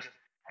can just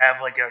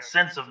have like a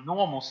sense of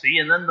normalcy,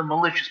 and then the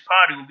malicious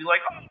party will be like,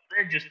 oh,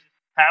 they're just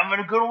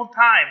having a good old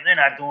time. They're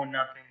not doing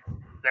nothing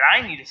that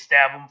I need to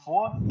stab them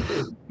for.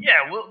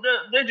 Yeah, well,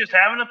 they're just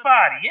having a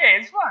party. Yeah,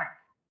 it's fine.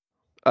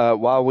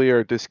 While we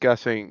are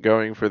discussing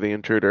going for the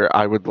intruder,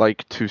 I would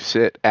like to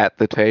sit at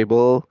the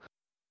table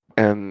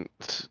and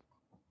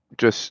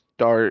just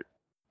start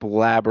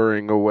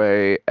blabbering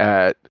away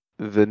at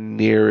the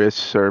nearest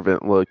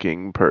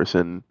servant-looking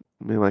person.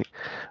 Be like,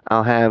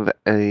 I'll have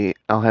a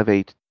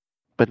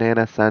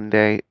banana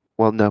sundae.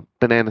 Well, no,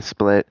 banana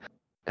split,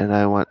 and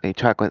I want a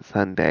chocolate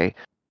sundae,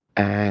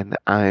 and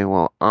I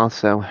will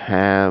also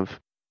have.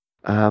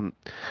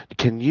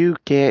 Can you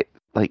get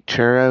like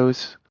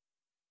churros,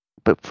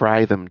 but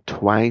fry them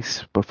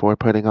twice before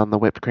putting on the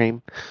whipped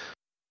cream?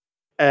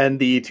 And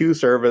the two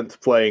servants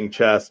playing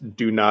chess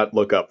do not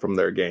look up from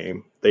their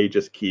game. They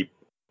just keep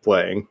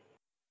playing.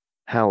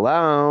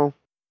 Hello,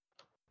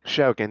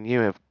 Shogun.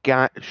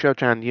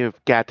 Shochan. You've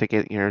got to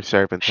get your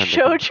servants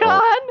under control.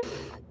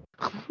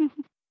 Shochan?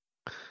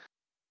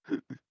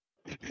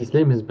 His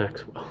name is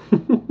Maxwell.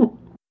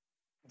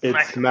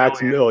 It's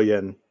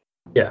Maximilian.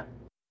 Yeah.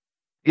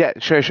 Yeah,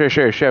 sure,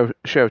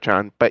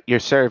 Shochan. But your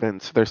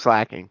servants, they're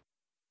slacking.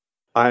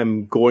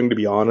 I'm going to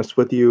be honest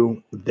with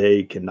you,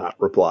 they cannot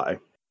reply.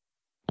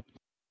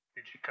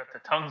 Did you cut the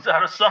tongues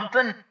out of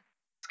something?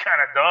 It's kind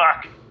of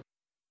dark.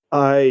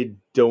 I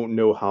don't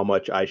know how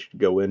much I should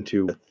go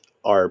into with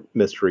our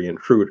mystery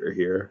intruder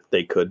here.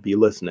 They could be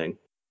listening.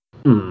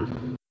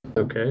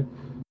 Okay.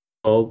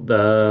 Well,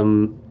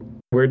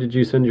 where did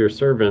you send your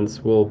servants?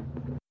 We'll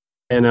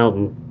pan out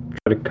and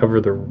try to cover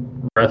the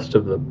rest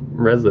of the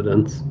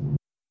residents.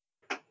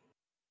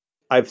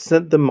 I've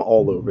sent them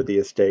all over the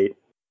estate.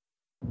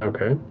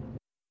 Okay.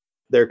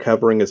 They're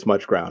covering as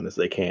much ground as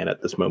they can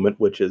at this moment,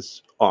 which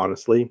is,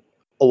 honestly,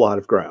 a lot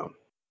of ground.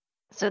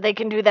 So they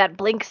can do that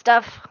blink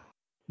stuff?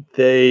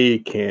 They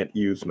can't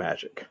use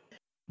magic.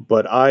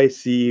 But I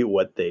see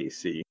what they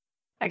see.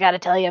 I gotta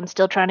tell you, I'm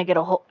still trying to get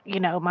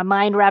my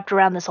mind wrapped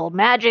around this whole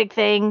magic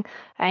thing.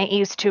 I ain't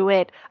used to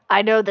it.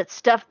 I know that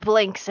stuff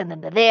blinks, and then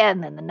they're there,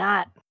 and then they're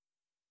not.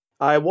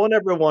 I want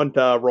everyone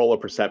to roll a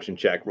perception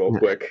check real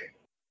quick.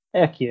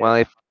 Heck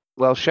yeah.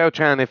 Well,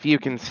 Shochan, if you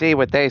can see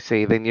what they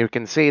see, then you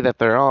can see that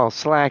they're all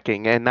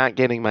slacking and not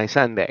getting my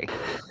sundae.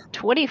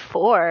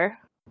 24.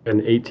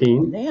 An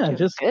 18. Yeah,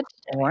 just Good.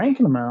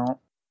 ranking them out.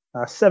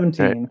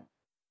 17.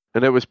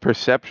 And it was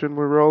perception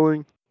we're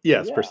rolling?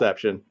 Yes, Yeah.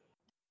 perception.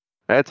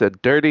 That's a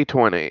dirty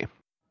 20.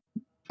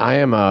 I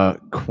am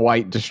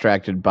quite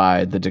distracted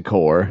by the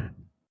decor,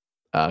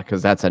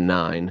 because that's a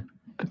 9.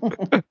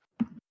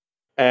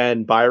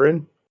 And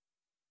Byron?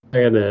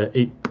 I got a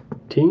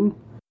 18.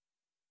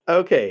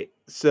 Okay,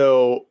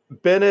 so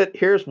Bennett,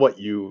 here's what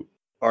you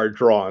are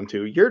drawn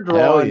to. You're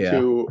drawn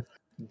to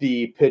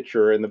the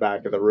picture in the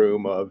back of the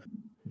room of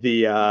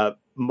the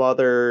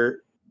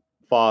mother,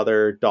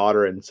 father,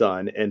 daughter, and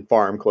son in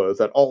farm clothes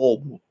that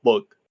all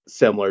look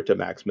similar to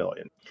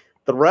Maximilian.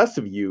 The rest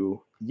of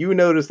you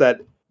notice that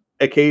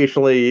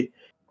occasionally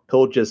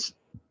he'll just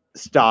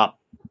stop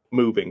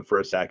moving for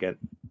a second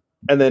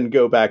and then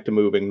go back to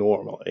moving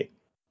normally.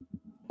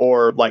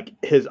 Or like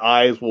his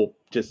eyes will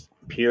just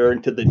peer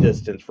into the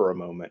distance for a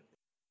moment,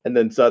 and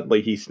then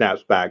suddenly he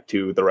snaps back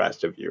to the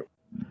rest of you.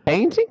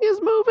 Painting is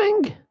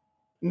moving?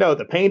 No,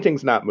 the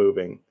painting's not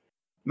moving.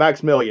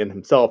 Maximilian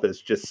himself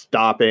is just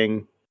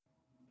stopping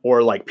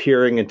or like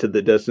peering into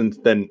the distance,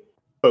 then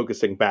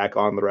focusing back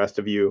on the rest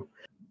of you.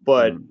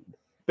 But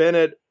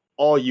Bennett,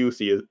 all you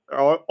see is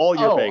all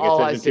you're paying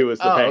attention to is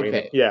the painting.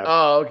 Okay. Yeah.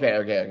 Oh,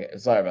 okay.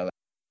 Sorry about that.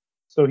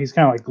 So he's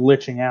kind of like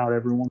glitching out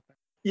everyone.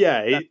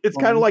 Yeah, it's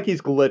kind of like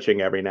he's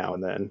glitching every now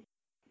and then.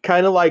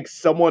 Kind of like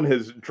someone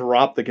has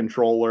dropped the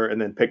controller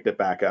and then picked it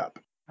back up.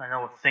 I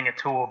know a thing or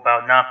two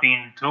about not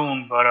being in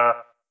tune,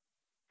 but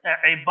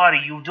hey buddy,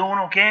 you doing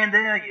okay in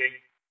there?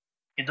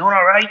 You doing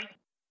all right?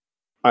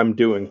 I'm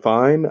doing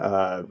fine.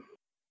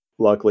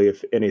 Luckily,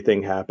 if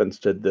anything happens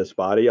to this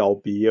body, I'll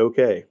be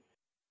okay.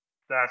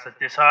 That's a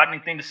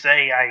disheartening thing to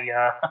say.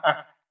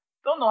 I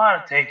don't know how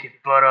to take it,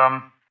 but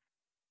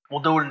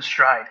we'll do it in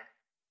stride.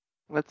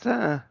 Let's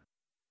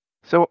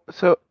So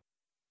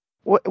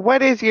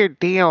what is your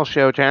deal,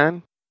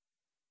 Shochan?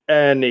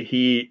 And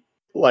he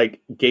like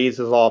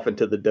gazes off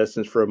into the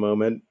distance for a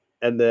moment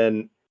and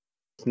then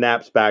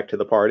snaps back to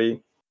the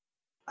party.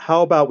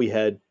 How about we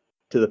head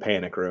to the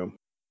panic room?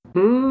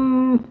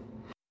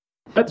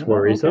 That's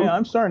worrisome. Okay,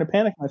 I'm starting to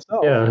panic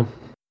myself. Yeah.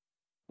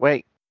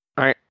 Wait,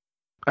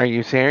 are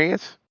you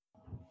serious?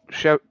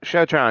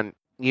 Shotron,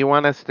 you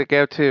want us to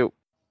go to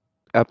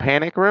a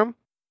panic room?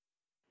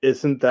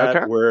 Isn't that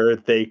Okay. where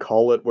they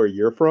call it where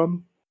you're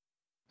from?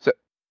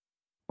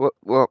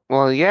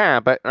 Well, yeah,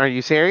 but are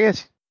you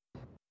serious?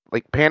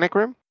 Like panic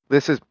room?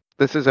 This is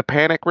a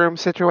panic room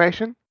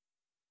situation?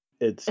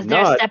 It's Is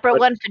there not, a separate but,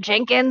 one for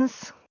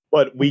Jenkins?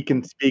 but we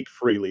can speak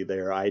freely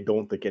there. I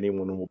don't think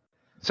anyone will.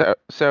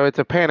 So it's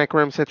a panic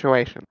room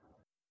situation.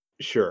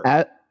 Sure.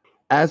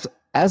 As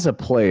a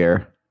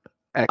player,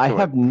 Excellent. I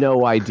have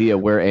no idea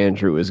where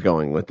Andrew is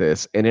going with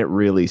this, and it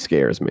really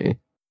scares me.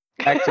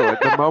 Excellent.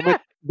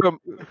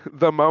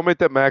 The moment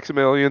that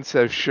Maximilian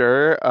says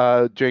sure,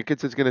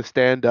 Jenkins is going to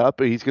stand up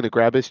and he's going to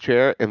grab his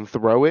chair and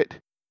throw it.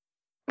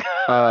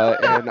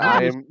 And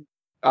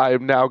I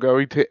am now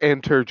going to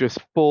enter just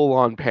full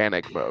on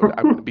panic mode.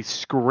 I'm going to be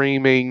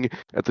screaming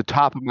at the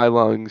top of my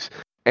lungs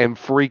and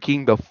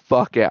freaking the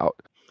fuck out.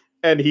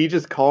 And he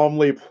just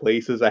calmly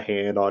places a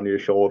hand on your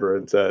shoulder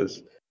and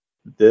says,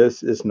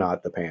 "This is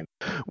not the panic."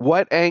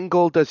 What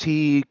angle does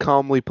he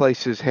calmly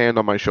place his hand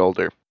on my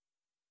shoulder?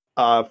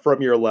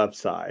 From your left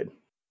side.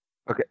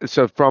 Okay,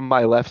 so from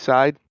my left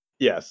side,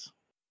 Yes.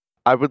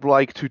 I would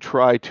like to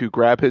try to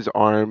grab his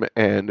arm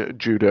and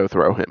judo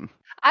throw him.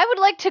 I would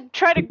like to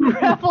try to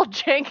grapple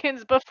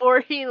Jenkins before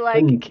he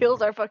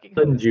kills our fucking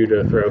Then host.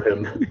 Judah throw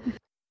him.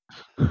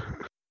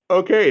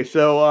 Okay,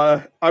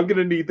 so I'm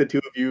gonna need the two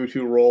of you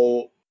to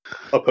roll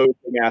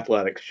opposing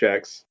athletics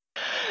checks.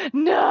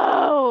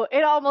 No,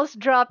 it almost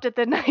dropped at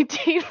the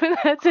 19, but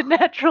that's a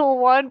natural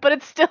 1, but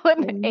it's still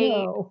an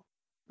 8. No.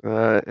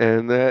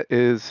 And that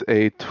is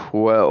a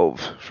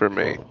 12 for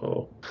me.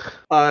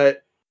 Oh.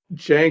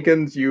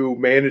 Jenkins, you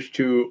managed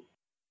to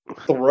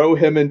throw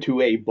him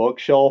into a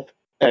bookshelf,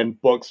 and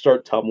books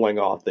start tumbling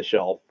off the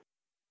shelf.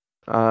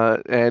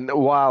 And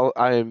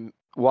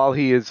while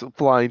he is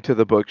flying to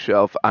the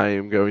bookshelf, I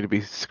am going to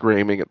be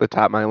screaming at the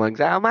top of my lungs,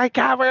 "Oh my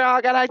god, we're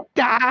all gonna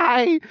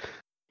die!"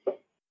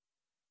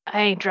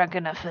 I ain't drunk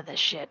enough for this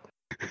shit.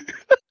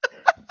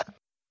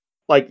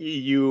 Like,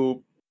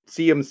 you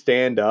see him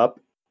stand up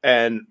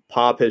and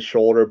pop his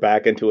shoulder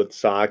back into its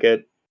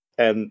socket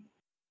and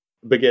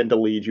begin to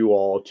lead you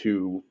all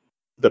to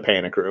the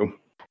panic room.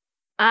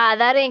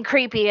 That ain't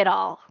creepy at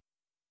all.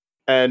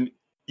 And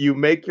you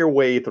make your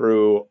way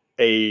through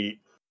a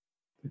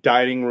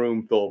dining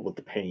room filled with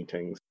the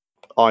paintings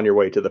on your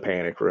way to the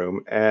panic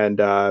room. And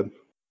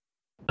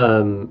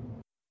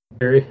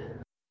Harry,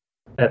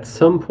 at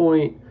some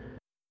point,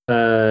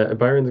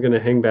 Byron's gonna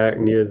hang back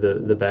near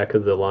the back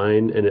of the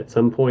line, and at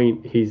some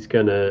point he's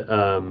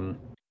gonna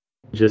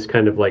just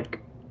kind of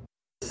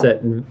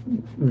set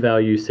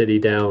Value City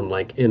down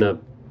in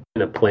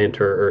a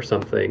planter or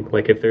something.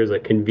 Like if there's a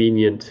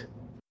convenient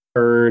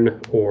urn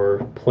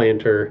or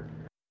planter,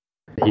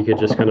 he could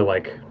just kind of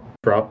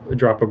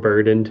drop a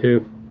bird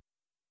into.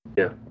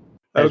 Yeah.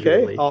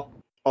 okay,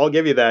 I'll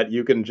give you that.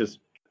 You can just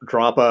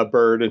drop a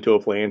bird into a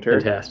planter.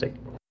 Fantastic.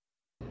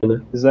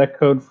 Is that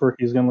code for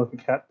he's gonna let the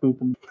cat poop?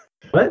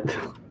 What?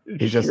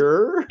 He just-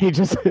 Sure. He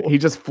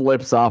just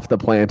flips off the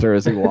planter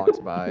as he walks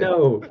by.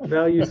 No,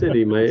 Value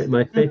City, my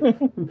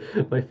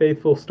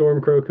faithful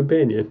Stormcrow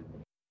companion.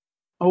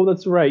 Oh,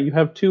 that's right. You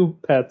have 2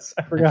 pets.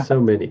 I I have forgot. so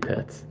many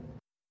pets.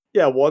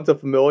 Yeah, one's a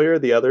familiar,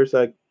 the other's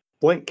a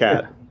blink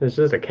cat. Yeah, it's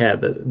just a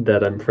cat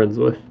that I'm friends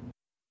with.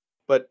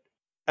 But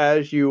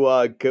as you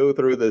go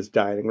through this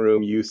dining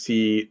room, you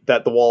see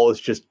that the wall is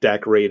just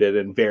decorated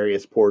in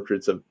various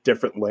portraits of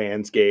different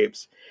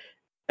landscapes.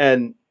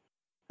 And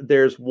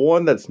there's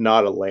one that's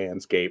not a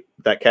landscape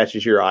that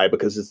catches your eye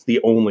because it's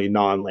the only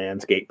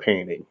non-landscape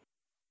painting.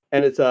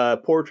 And it's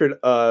a portrait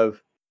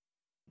of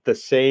the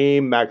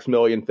same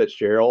Maximilian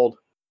Fitzgerald,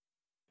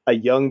 a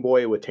young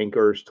boy with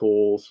tinker's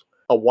tools,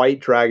 a white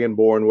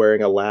dragonborn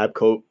wearing a lab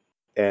coat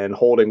and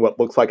holding what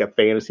looks like a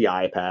fantasy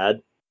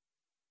iPad,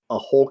 a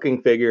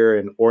hulking figure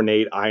in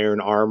ornate iron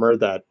armor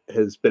that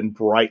has been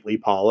brightly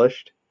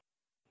polished,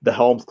 the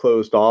helm's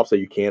closed off so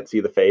you can't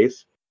see the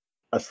face,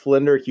 a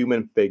slender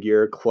human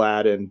figure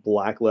clad in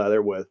black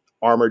leather with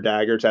armor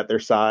daggers at their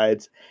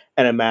sides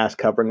and a mask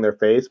covering their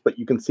face, but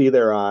you can see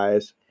their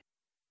eyes,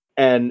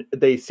 and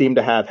they seem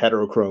to have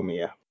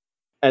heterochromia.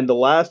 And the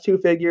last 2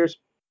 figures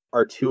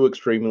are 2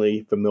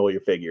 extremely familiar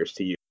figures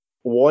to you.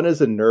 One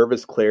is a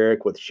nervous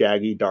cleric with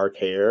shaggy dark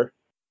hair,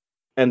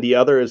 and the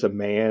other is a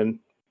man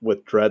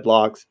with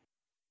dreadlocks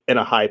and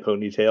a high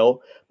ponytail,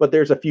 but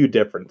there's a few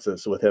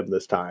differences with him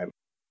this time.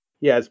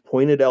 He has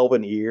pointed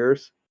elven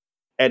ears,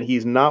 and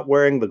he's not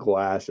wearing the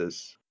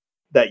glasses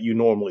that you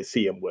normally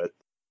see him with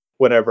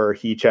whenever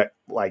you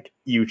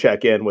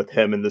check in with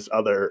him and this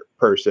other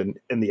person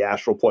in the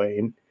astral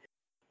plane.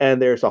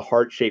 And there's a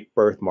heart-shaped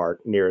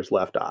birthmark near his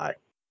left eye.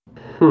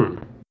 Who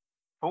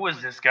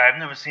is this guy? I've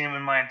never seen him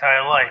in my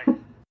entire life.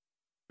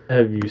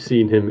 Have you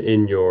seen him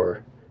in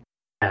your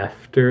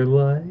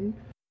afterlife?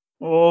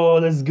 Oh,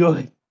 that's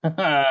good.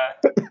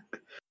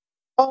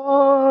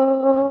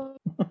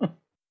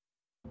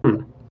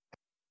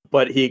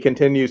 But he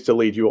continues to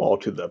lead you all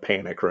to the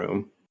panic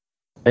room.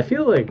 I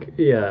feel like,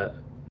 yeah,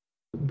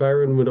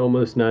 Byron would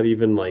almost not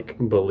even like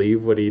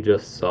believe what he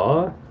just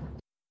saw,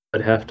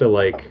 but have to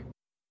like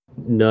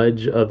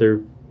nudge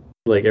other,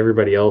 like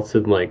everybody else,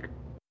 and like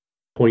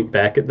point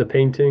back at the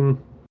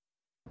painting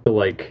to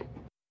like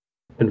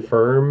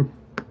confirm.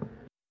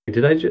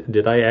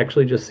 Did I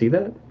actually just see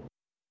that?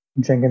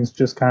 Jenkins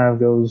just kind of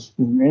goes,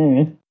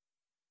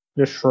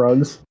 just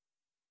shrugs.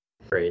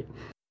 Great.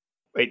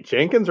 Wait,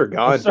 Jenkins or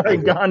Ganja? Sorry,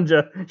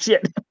 Ganja.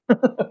 Shit.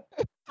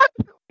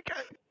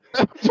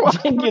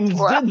 Jenkins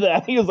did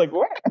that. He was like,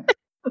 what?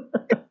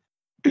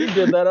 He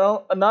did that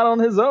not on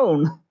his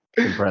own.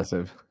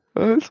 Impressive.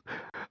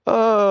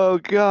 Oh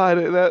god,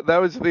 that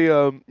was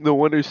the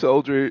Winter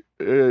Soldier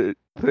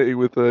thing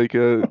with like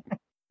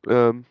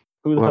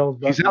Who the hell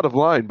is he's out of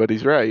line, but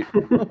he's right.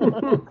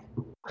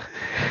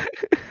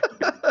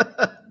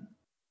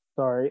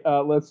 Sorry.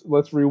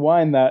 Let's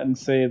rewind that and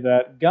say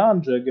that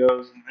Ganja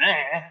goes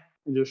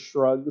and just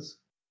shrugs.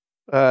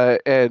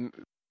 And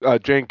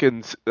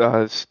Jenkins,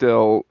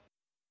 still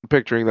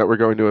picturing that we're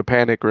going to a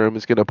panic room,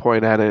 is going to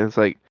point at it and it's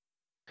like,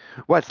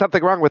 "What?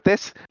 Something wrong with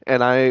this?"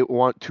 And I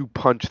want to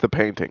punch the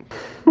painting.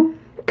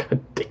 God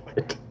damn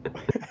it!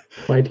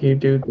 Why do you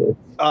do this?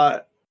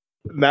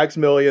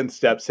 Maximilian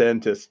steps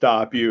in to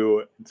stop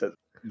you and says,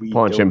 "We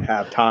Punch don't him.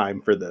 have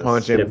time for this."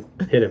 Punch him.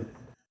 Hit him.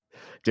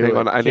 Hang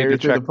on, I need to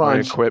check my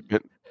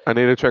equipment. I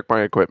need to check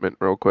my equipment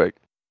real quick.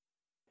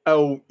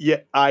 Oh, yeah,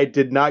 I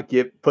did not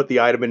put the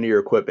item into your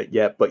equipment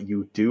yet, but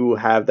you do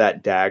have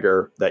that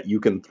dagger that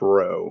you can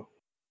throw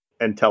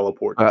and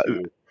teleport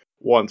to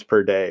once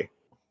per day.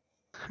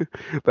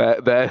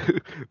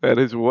 That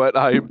is what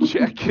I am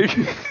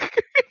checking.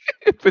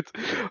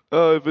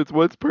 If it's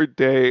once per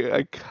day,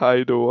 I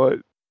kind of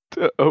want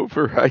to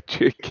override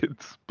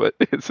Jenkins, but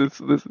this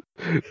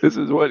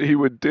is what he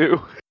would do.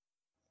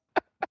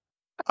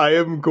 I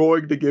am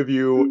going to give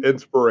you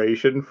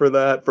inspiration for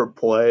that, for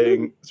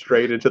playing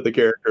straight into the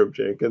character of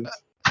Jenkins.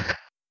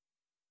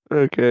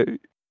 Okay.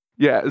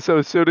 Yeah, so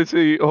as soon as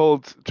he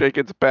holds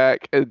Jenkins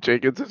back, and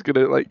Jenkins is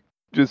gonna like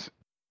just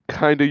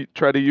kind of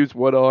try to use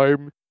one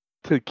arm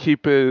to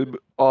keep him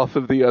off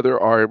of the other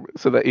arm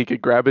so that he can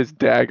grab his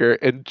dagger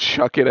and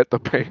chuck it at the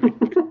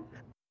painting.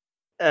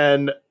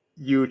 And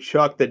you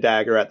chuck the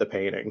dagger at the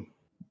painting.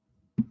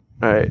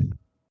 Alright.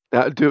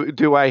 Now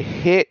do I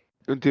hit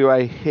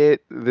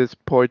this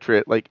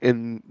portrait like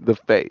in the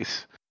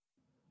face?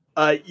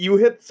 You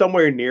hit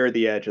somewhere near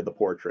the edge of the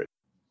portrait.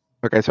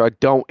 Okay, so I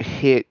don't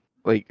hit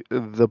like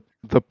the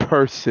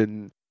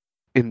person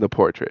in the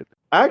portrait.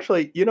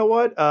 Actually, you know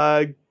what?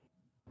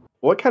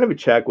 What kind of a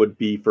check would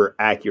be for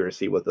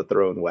accuracy with a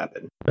thrown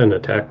weapon? An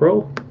attack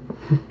roll?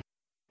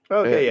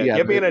 Okay, yeah.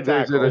 Give me an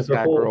attack roll. There's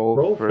a whole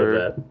roll for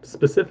that,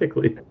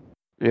 specifically.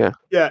 Yeah.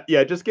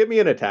 Yeah, just give me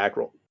an attack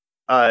roll.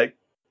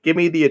 Give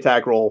me the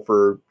attack roll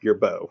for your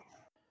bow.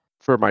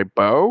 For my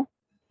bow?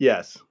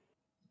 Yes.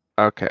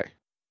 Okay.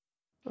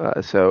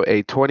 So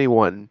a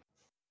 21.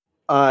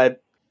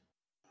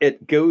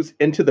 It goes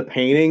into the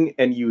painting,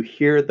 and you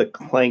hear the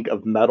clank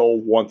of metal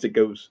once it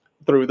goes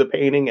through the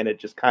painting, and it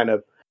just kind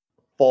of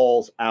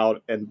falls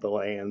out and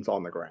lands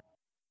on the ground.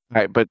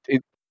 All right, but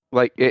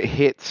it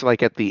hits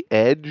like at the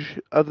edge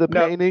of the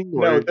painting?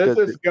 No, this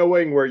is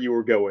going where you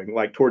were going,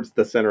 like towards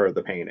the center of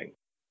the painting.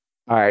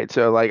 All right,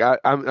 so like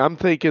I'm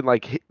thinking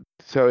like,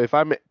 so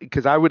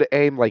because I would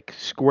aim like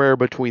square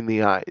between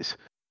the eyes.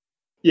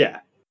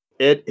 Yeah,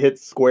 it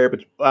hits square.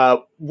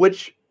 But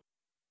which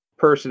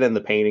person in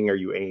the painting are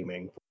you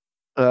aiming?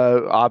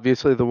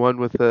 Obviously the one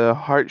with the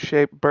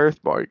heart-shaped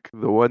birthmark,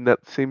 the one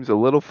that seems a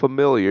little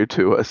familiar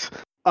to us.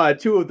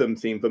 Two of them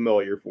seem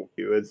familiar for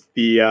you. It's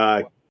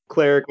the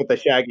cleric with the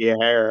shaggy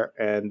hair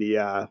and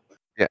the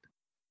Yeah.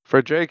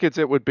 For Jenkins,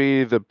 it would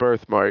be the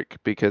birthmark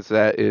because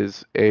that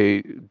is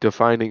a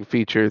defining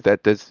feature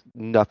that does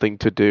nothing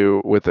to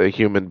do with a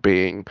human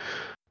being.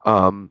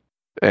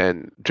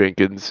 And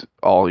Jenkins,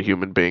 all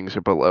human beings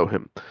are below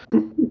him.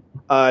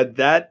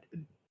 That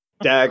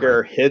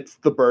dagger hits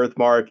the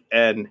birthmark,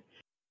 and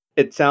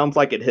it sounds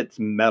like it hits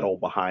metal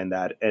behind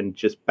that and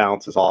just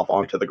bounces off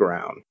onto the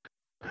ground.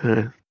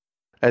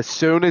 As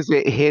soon as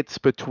it hits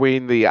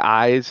between the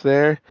eyes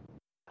there,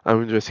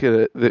 I'm just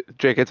gonna...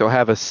 Jenkins will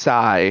have a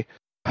sigh.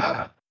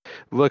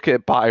 Look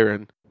at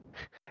Byron.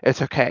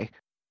 It's okay.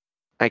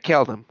 I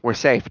killed him. We're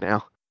safe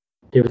now.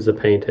 It was a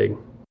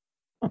painting.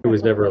 He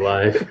was never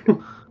alive.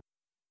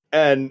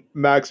 And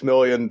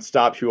Maximilian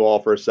stops you all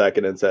for a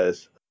second and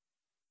says,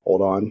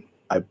 "Hold on.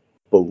 I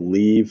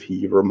believe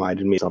he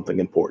reminded me of something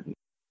important."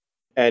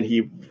 And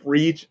he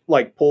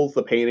pulls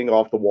the painting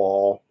off the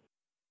wall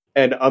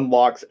and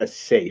unlocks a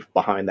safe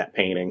behind that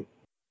painting.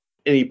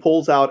 And he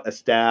pulls out a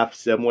staff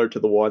similar to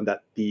the one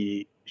that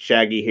the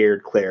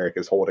shaggy-haired cleric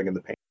is holding in the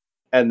painting.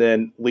 And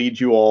then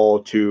leads you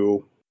all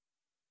to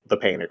the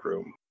panic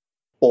room.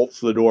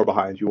 Bolts the door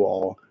behind you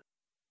all.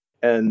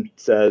 And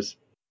says,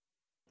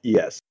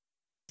 "Yes,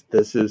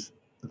 this is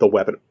the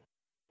weapon.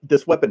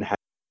 This weapon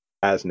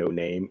has no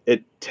name.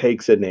 It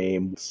takes a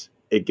name.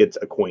 It gets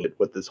acquainted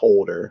with its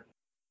holder.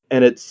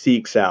 And it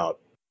seeks out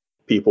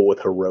people with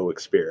heroic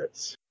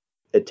spirits.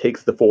 It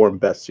takes the form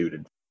best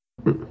suited.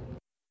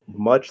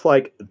 Much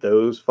like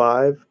those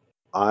 5,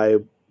 I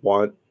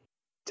want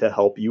to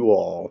help you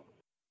all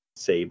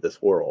save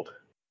this world.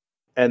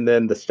 And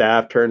then the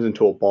staff turns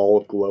into a ball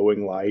of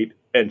glowing light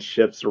and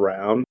shifts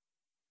around,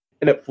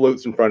 and it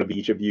floats in front of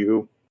each of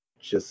you.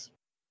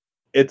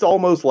 It's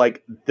almost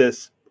like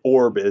this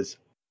orb is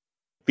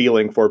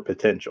feeling for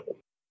potential.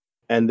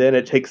 And then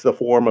it takes the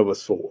form of a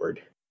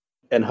sword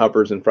and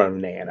hovers in front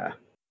of Nana.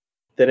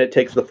 Then it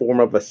takes the form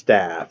of a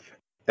staff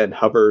and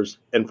hovers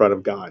in front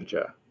of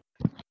Ganja.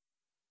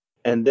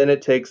 And then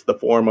it takes the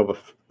form of a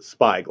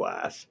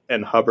spyglass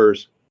and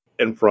hovers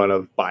in front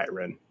of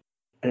Byron.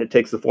 And it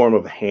takes the form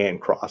of a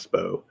hand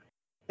crossbow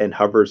and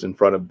hovers in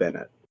front of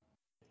Bennett.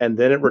 And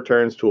then it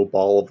returns to a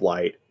ball of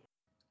light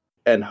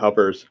and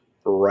hovers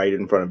right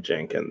in front of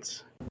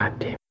Jenkins. God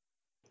damn.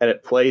 And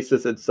it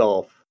places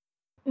itself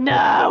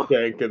No! in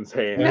Jenkins'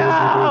 hand.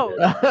 No!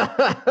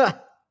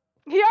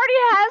 He already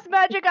has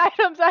magic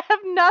items. I have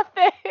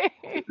nothing.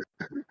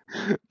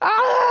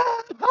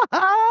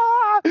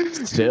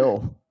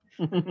 Still.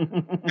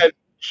 And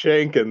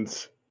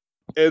Jenkins,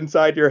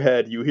 inside your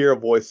head, you hear a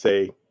voice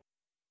say,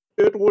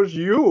 "It was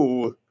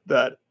you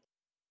that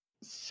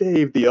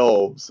saved the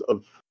elves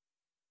of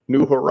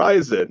New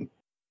Horizon.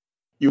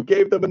 You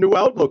gave them a new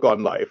outlook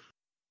on life.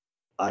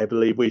 I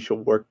believe we shall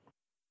work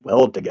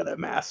well together,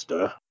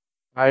 Master."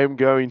 I am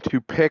going to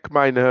pick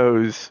my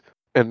nose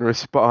and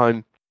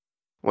respond,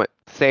 "What,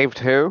 saved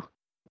who?"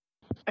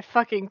 I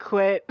fucking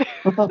quit.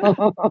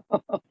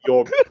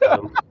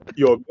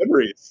 Your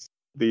memories,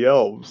 the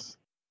elves.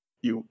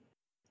 You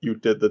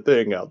did the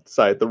thing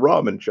outside the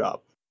ramen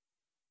shop.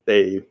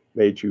 They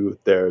made you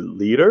their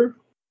leader?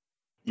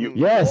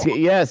 Yes,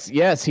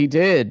 he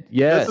did.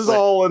 Yes. This is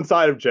all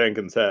inside of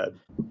Jenkins' head.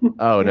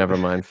 Oh, never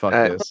mind. Fuck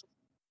this.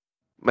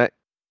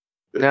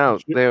 No,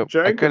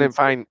 I couldn't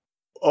find...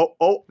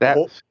 Hold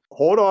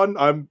on.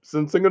 I'm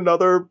sensing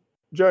another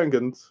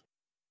Jenkins.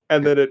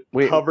 And then it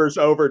hovers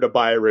over to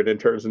Byron and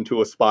turns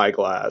into a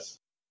spyglass.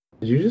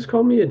 Did you just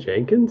call me a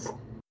Jenkins?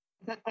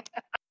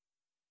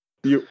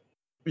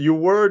 You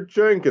were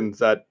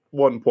Jenkins at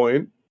one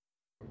point.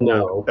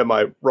 No. Am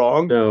I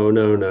wrong? No.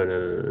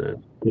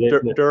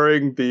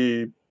 During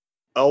the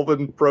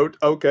Elven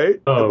Okay,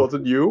 it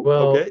wasn't you.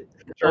 Well, okay.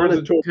 Turns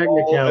into a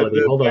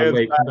technicality. Hold on,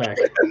 wait, come back.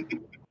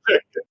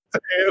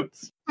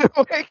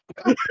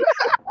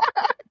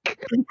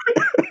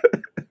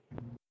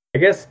 I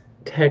guess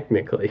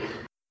technically,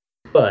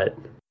 but...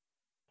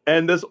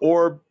 And this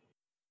orb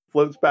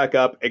floats back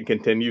up and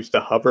continues to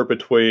hover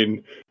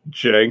between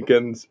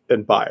Jenkins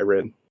and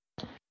Byron.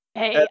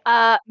 Hey,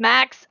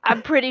 Max,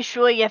 I'm pretty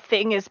sure your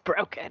thing is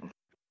broken.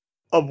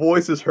 A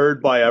voice is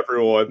heard by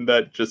everyone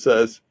that just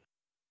says,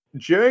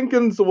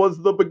 "Jenkins was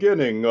the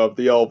beginning of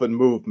the Elven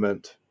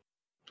movement.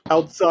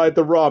 Outside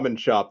the ramen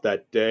shop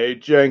that day,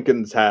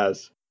 Jenkins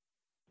has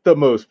the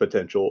most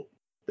potential.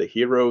 The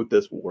hero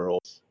this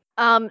world."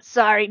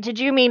 Sorry, did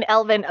you mean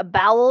Elven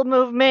bowel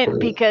movement?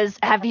 Because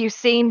have you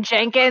seen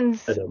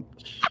Jenkins?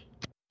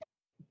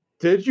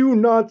 Did you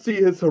not see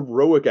his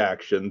heroic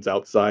actions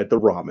outside the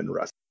ramen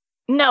restaurant?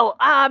 No,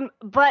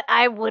 but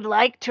I would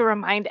like to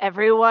remind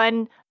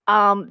everyone,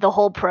 the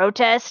whole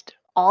protest,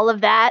 all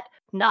of that,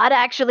 not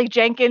actually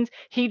Jenkins,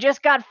 he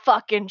just got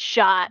fucking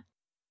shot.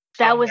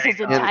 That was his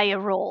entire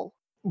role.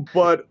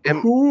 But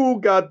who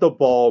got the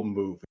ball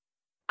moving?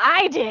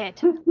 I did.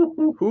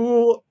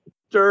 Who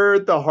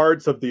stirred the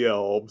hearts of the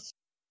elves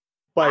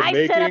by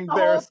making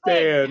their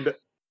stand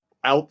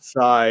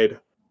outside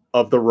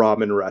of the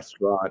ramen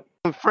restaurant?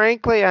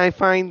 Frankly, I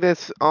find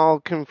this all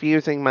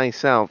confusing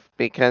myself,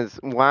 because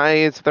why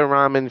is the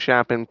ramen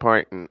shop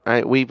important?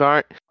 We've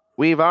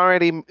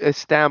already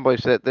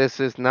established that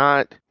this is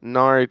not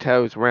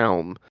Naruto's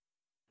realm.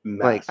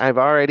 Master. Like, I've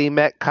already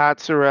met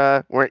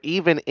Katsura. We're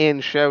even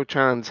in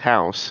Shochan's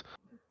house.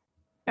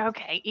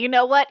 Okay, you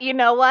know what?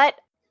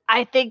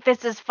 I think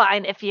this is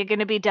fine. If you're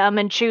gonna be dumb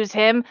and choose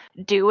him,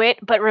 do it.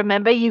 But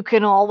remember, you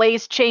can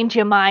always change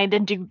your mind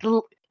and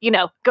go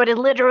to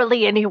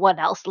literally anyone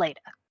else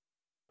later.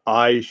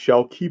 I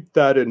shall keep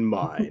that in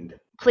mind.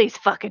 Please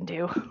fucking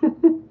do.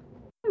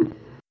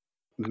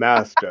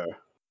 Master,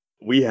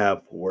 we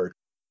have work.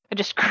 I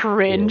just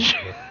cringe.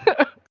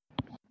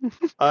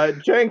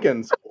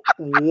 Jenkins,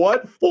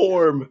 what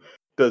form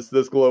does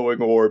this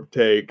glowing orb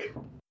take?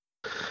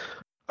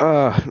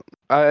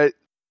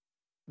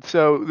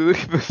 So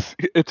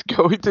it's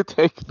going to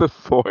take the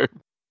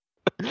form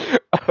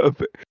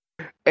of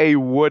a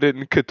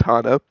wooden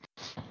katana.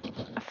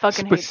 I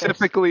fucking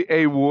Specifically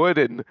a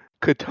wooden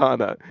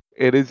katana.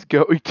 It is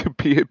going to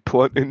be a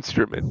blunt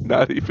instrument,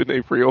 not even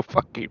a real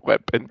fucking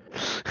weapon.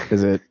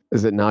 Is it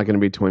not going to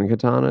be twin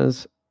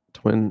katanas?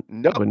 No,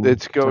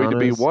 it's going to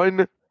be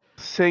one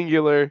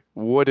singular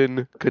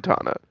wooden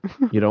katana.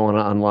 You don't want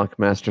to unlock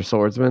Master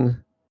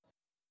Swordsman?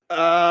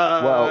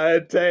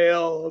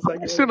 Tails.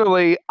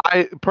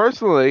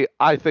 Personally,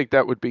 I think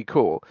that would be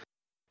cool.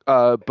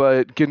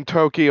 But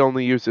Gintoki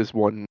only uses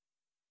one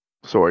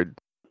sword.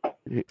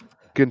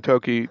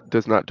 Gintoki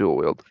does not dual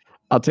wield.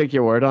 I'll take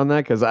your word on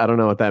that, because I don't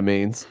know what that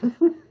means.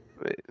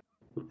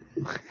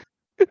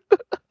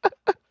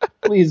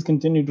 Please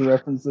continue to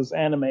reference this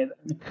anime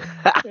then.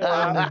 In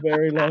a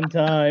very long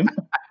time.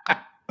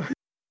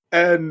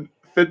 And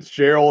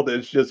Fitzgerald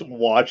is just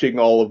watching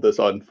all of this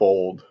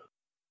unfold.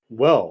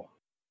 Well,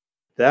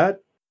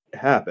 that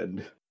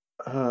happened.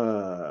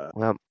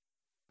 Well,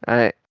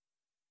 and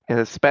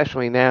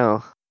especially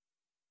now,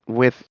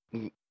 with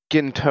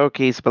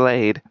Gintoki's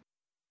blade,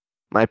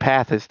 my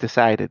path is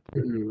decided.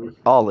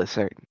 All is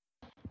certain.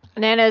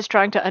 Nana is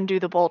trying to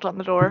undo the bolt on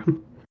the door.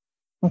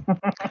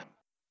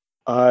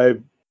 I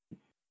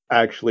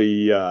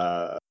actually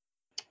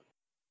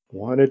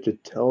wanted to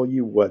tell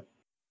you what.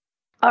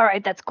 All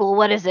right, that's cool.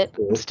 What is it?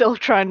 I'm still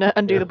trying to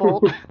undo the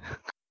bolt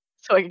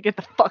so I can get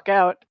the fuck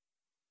out.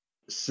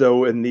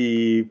 So, in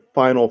the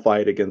final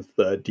fight against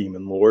the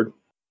Demon Lord,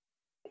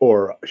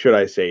 or should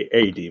I say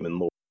a Demon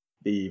Lord,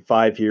 the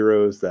 5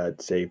 heroes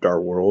that saved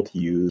our world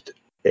used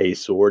a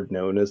sword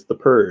known as the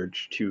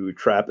Purge to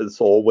trap his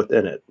soul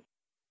within it.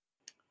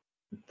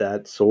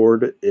 That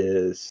sword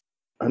is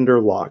under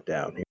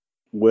lockdown here,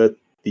 with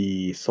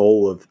the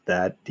soul of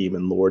that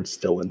Demon Lord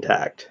still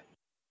intact.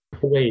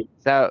 Wait,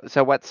 So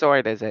what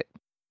sword is it?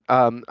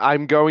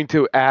 I'm going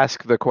to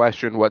ask the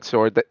question, what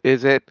sword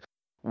is it,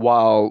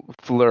 while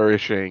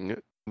flourishing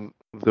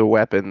the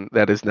weapon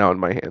that is now in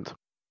my hands.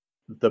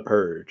 The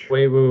Purge.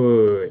 wait.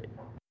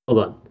 Hold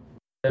on.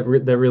 That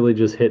really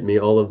just hit me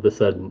all of a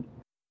sudden.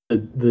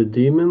 The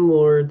Demon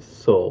Lord's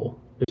soul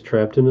is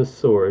trapped in a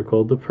sword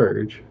called the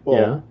Purge. Well,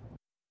 yeah?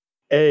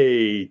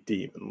 A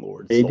Demon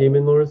Lord A soul.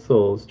 Demon Lord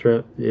soul is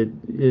trapped.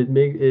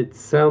 It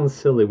sounds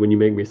silly when you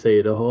make me say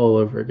it all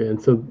over again.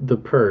 So the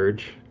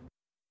Purge.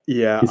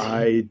 Yeah, Is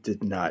I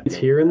did not. It's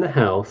know here in the that.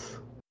 house,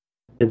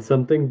 and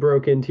something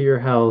broke into your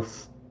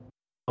house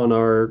on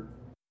our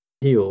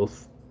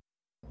heels,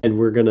 and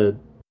we're gonna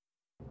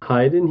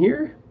hide in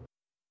here?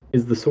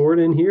 Is the sword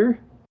in here?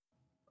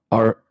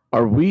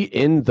 Are we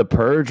in the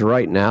Purge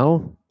right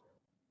now?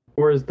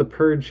 Or is the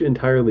Purge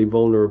entirely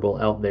vulnerable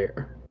out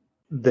there?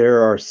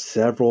 There are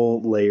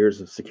several layers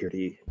of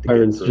security. to get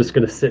Byron's through just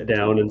gonna sit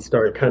down and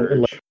start the kind of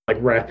Purge. like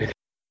rapping.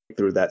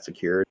 Through that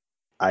security,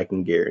 I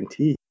can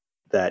guarantee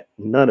that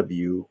none of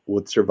you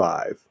would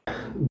survive.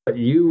 But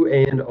you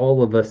and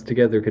all of us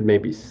together could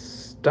maybe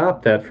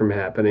stop that from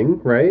happening,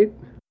 right?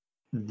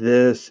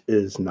 This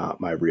is not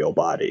my real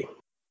body.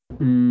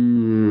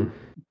 Hmm.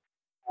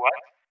 What?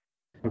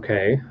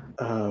 Okay.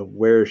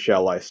 Where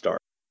shall I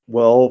start?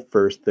 Well,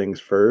 first things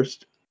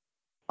first,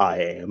 I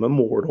am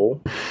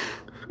immortal.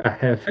 I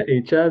have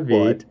HIV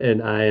What?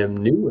 and I am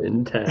new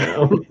in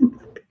town.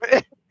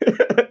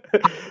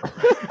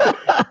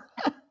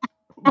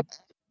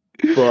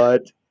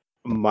 But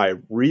my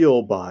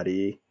real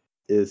body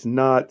is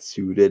not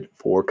suited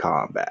for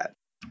combat.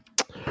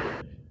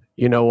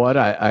 You know what?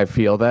 I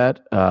feel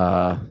that.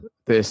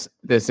 This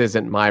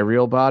isn't my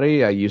real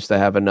body. I used to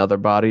have another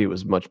body. It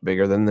was much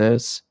bigger than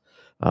this.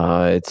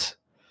 It's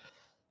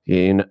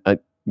you're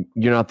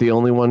not the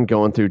only one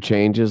going through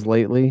changes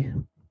lately.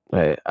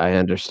 I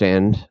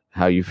understand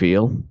how you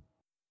feel.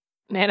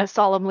 Nana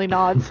solemnly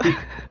nods.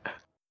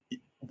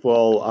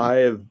 Well, I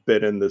have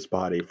been in this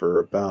body for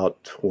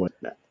about 20.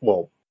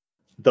 Well,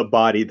 the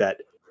body that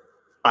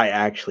I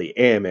actually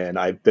am in,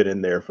 I've been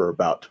in there for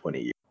about 20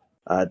 years.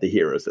 The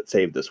heroes that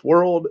saved this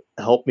world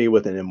helped me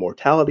with an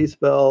immortality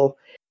spell.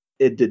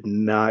 It did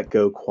not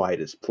go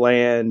quite as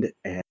planned,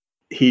 and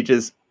he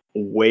just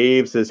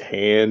waves his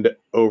hand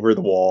over the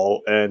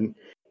wall, and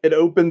it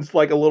opens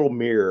like a little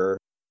mirror,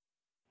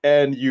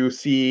 and you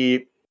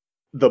see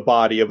the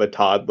body of a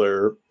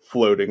toddler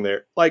floating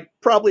there, like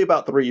probably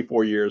about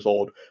 3-4 years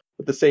old,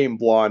 with the same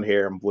blonde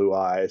hair and blue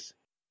eyes.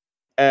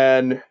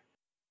 And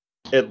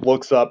it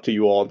looks up to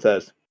you all and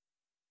says,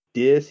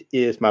 "This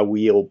is my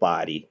real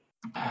body."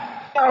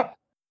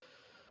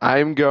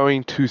 I'm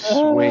going to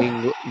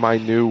swing my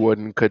new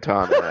wooden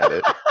katana at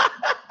it.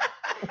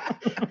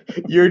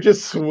 You're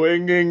just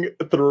swinging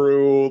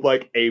through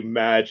like a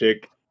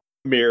magic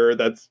mirror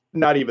that's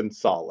not even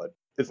solid.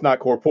 It's not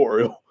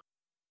corporeal.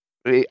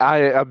 I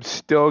am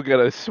still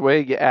gonna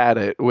swing at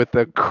it with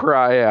a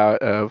cry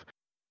out of,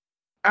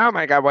 "Oh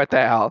my god, what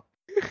the hell?"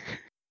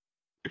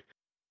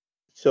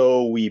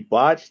 So we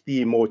botched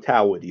the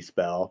immortality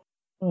spell,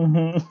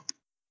 Mm-hmm.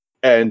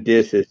 and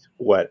this is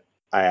what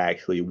I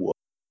actually was.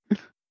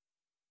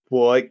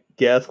 Boy,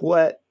 guess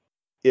what?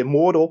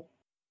 Immortal.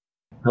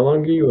 How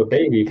long are you a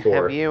baby for?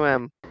 Have you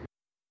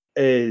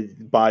A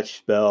botched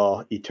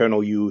spell,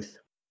 eternal youth,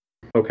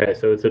 Okay,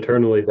 so it's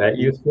eternally that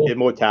useful.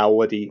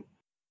 immortality.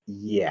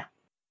 Yeah.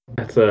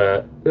 That's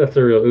a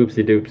real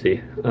oopsie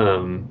doopsie.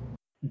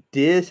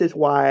 This is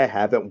why I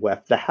haven't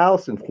left the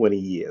house in 20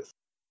 years.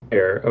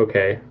 Fair.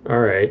 Okay. All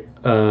right.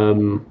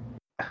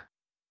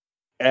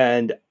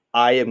 And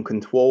I am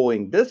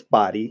controlling this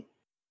body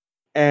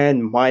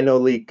and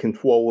minorly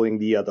controlling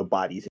the other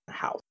bodies in the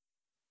house.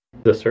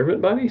 The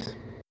servant bodies?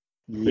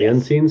 The Yes.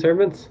 unseen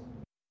servants?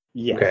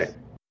 Yes. Okay.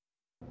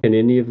 Can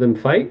any of them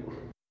fight?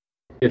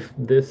 If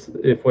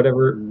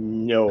whatever.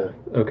 No,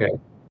 Okay.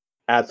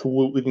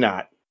 absolutely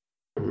not.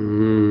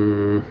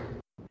 Mm,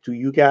 Do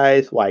you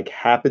guys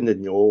happen to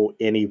know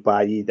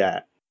anybody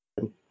that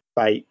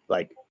fight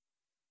like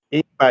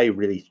anybody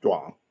really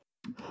strong.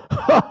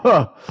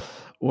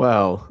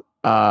 Well,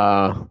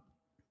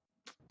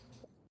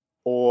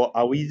 Or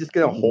are we just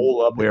gonna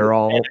hole up in we're the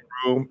all panic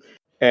room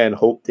and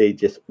hope they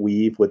just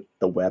leave with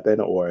the weapon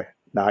or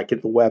not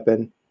get the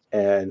weapon,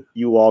 and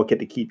you all get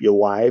to keep your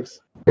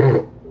wives?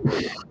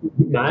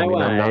 My I'm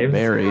not wives.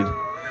 married.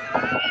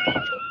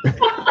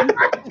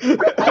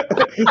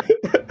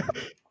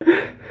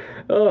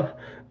 Oh,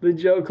 the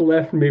joke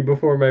left me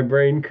before my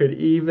brain could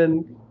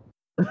even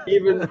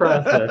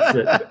process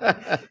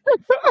it.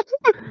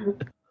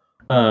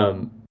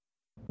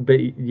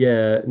 But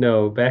yeah,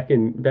 no, back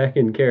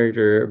in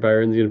character,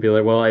 Byron's gonna be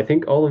like, well, I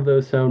think all of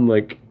those sound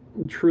like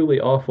truly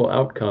awful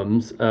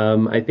outcomes.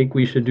 I think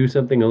we should do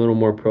something a little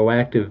more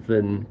proactive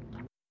than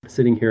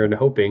sitting here and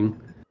hoping.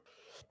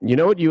 You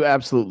know what you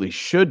absolutely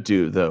should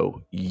do,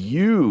 though?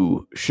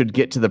 You should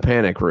get to the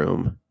panic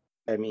room,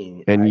 I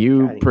mean, and I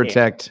you kinda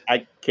protect.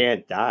 I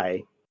can't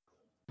die.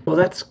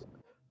 Well,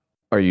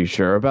 Are you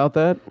sure about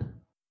that?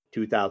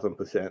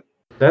 2,000%.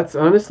 that's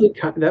honestly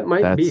that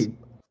might That's- be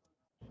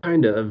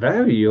kind of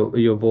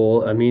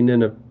valuable. I mean,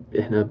 in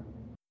a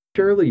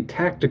purely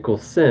tactical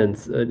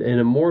sense, an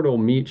immortal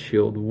meat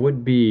shield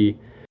would be,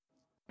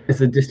 as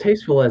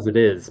distasteful as it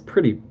is,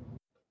 pretty.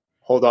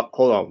 Hold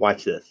on,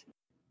 watch this.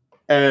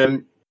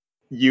 And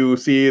you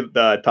see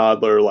the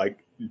toddler like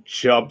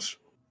jumps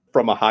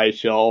from a high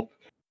shelf,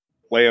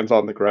 lands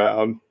on the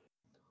ground,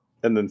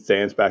 and then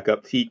stands back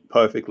up, feet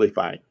perfectly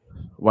fine.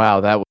 Wow,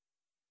 that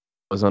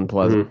was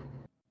unpleasant.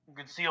 You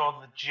can see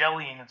all the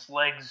jelly in its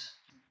legs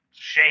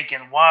shake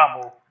and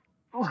wobble.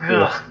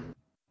 Ugh.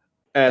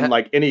 And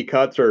like any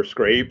cuts or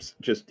scrapes,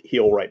 just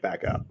heal right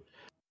back up.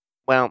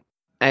 Well,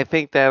 I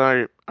think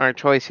that our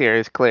choice here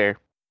is clear.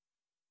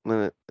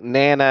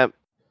 Nana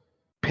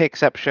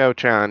picks up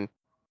Shochan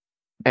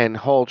and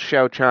holds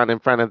Shochan in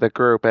front of the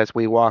group as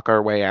we walk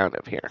our way out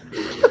of here.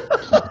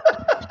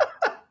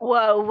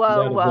 Whoa, He's out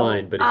whoa, of whoa.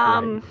 line, but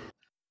he's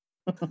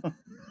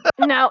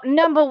Now,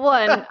 number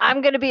one,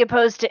 I'm going to be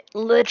opposed to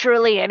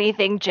literally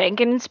anything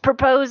Jenkins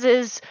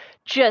proposes,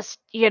 just,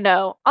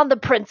 on the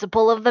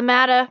principle of the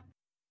matter.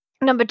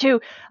 Number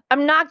two,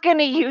 I'm not going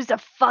to use a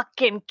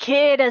fucking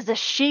kid as a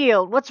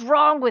shield. What's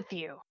wrong with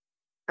you?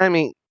 I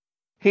mean,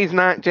 he's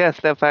not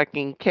just a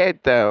fucking kid,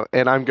 though,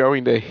 and I'm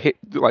going to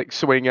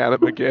swing at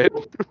him again.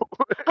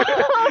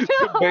 Oh,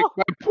 To make no.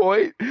 my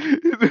point.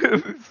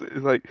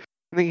 It's like,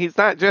 he's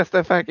not just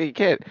a fucking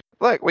kid.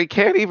 Look, we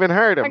can't even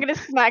hurt him. I'm going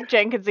to smack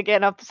Jenkins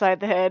again upside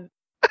the head.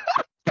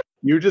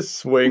 You just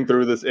swing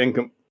through this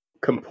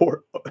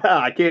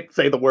I can't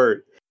say the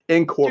word.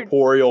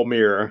 Incorporeal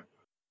mirror.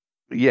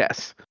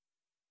 Yes.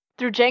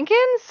 Through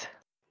Jenkins?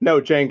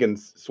 No,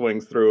 Jenkins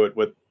swings through it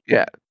with.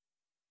 Yeah.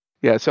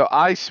 Yeah, so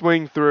I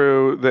swing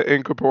through the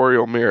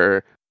incorporeal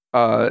mirror.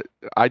 I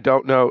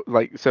don't know,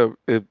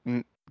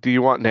 do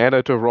you want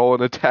Nana to roll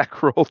an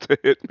attack roll to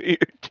hit me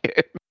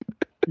again?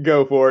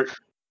 Go for it.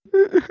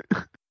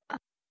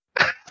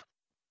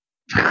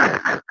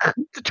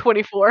 It's a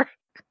 24.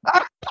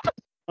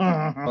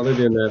 While they're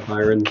doing that,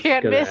 Byron's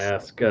Can't gonna miss.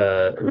 ask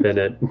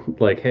Bennett,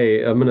 like,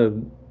 "Hey, I'm gonna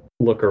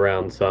look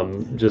around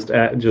some. Just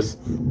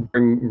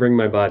bring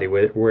my body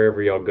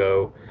wherever y'all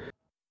go."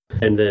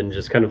 And then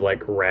just kind of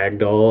like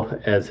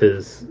ragdoll as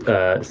his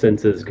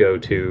senses go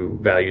to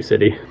Value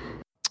City.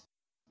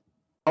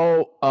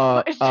 Did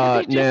he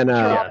just Nana.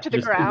 drop to the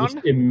just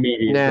ground?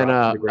 immediate drop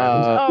Nana, to the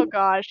ground. Oh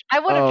gosh, I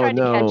would have tried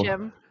to catch no.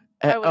 him.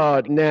 I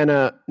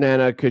would've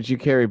Nana, could you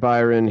carry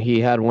Byron? He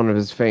had one of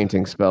his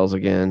fainting spells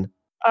again.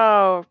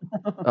 Oh,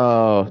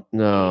 Oh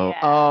no!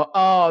 Yeah.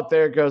 Oh,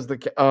 there goes the.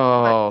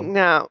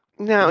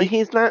 No,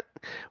 he's not.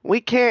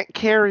 We can't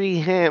carry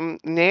him.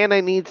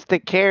 Nana needs to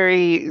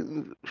carry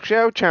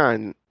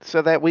Shochan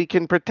so that we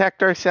can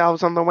protect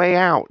ourselves on the way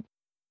out.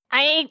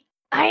 I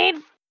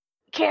ain't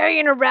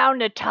carrying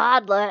around a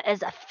toddler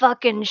as a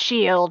fucking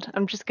shield.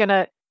 I'm just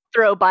gonna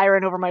throw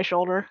Byron over my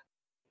shoulder.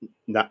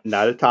 Not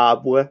a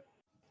toddler,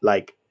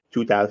 like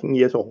 2,000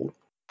 years old.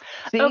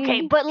 See?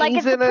 Okay, but like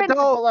He's it's the an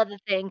principle adult. of the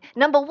thing.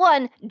 Number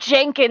one,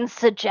 Jenkins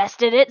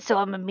suggested it, so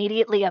I'm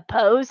immediately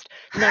opposed.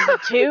 Number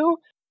two,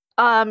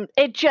 I'm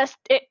a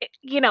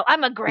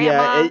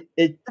grandma. Yeah,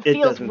 it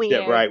feels doesn't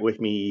weird. sit right with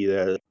me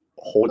either.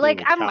 Holding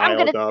Like, a I'm child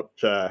gonna- up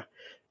to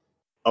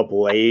a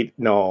blade.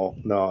 No.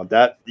 If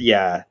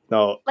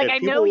I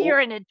know people- you're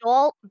an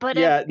adult, but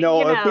if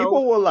if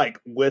people were like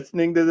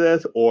listening to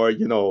this, or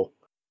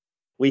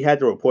we had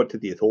to report to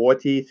the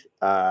authorities,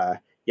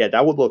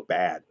 that would look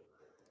bad.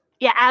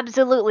 yeah,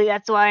 absolutely.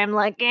 That's why I'm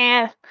like,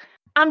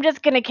 I'm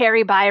just gonna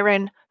carry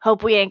Byron.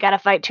 Hope we ain't gotta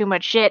fight too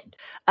much shit.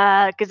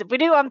 Because if we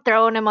do, I'm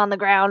throwing him on the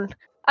ground.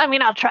 I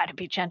mean, I'll try to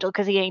be gentle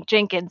because he ain't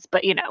Jenkins,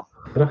 but I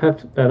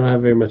don't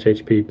have very much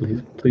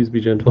HP. Please be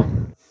gentle.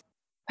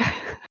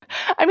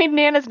 I mean,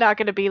 Nana's not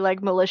gonna be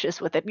like malicious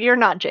with it. You're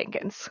not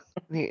Jenkins.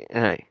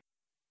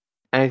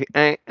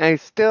 I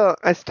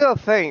still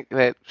think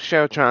that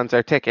Shochan's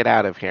our ticket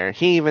out of here.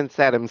 He even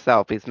said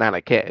himself he's not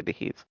a kid.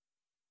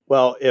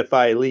 Well, if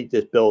I leave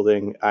this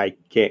building, I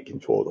can't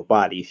control the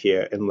bodies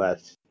here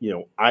unless,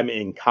 I'm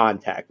in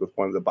contact with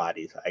one of the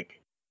bodies.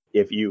 Like,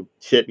 if you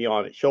sit me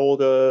on his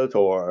shoulders,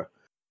 or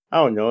I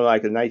don't know,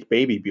 like a nice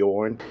baby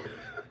Bjorn.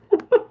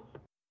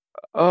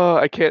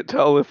 I can't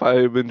tell if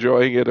I'm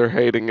enjoying it or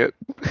hating it.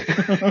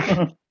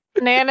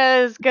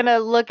 Nana is gonna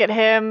look at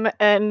him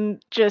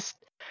and just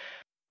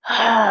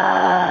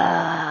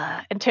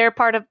and tear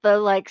part of the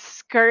like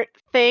skirt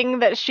thing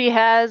that she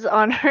has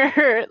on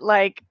her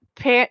like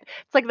pant.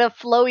 It's like the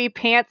flowy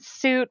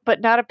pantsuit,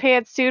 but not a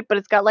pantsuit, but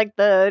it's got like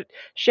the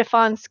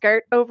chiffon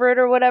skirt over it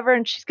or whatever.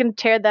 And she's gonna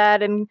tear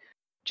that and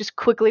just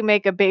quickly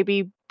make a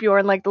baby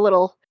Bjorn, like the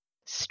little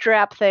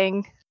strap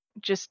thing.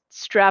 Just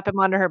strap him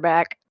onto her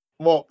back.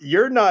 Well,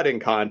 you're not in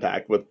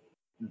contact with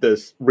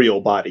this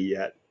real body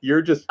yet.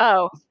 You're just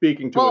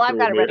speaking to it I've through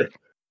got a it ready. mirror.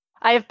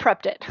 I have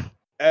prepped it.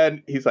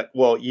 And he's like,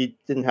 well, you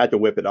didn't have to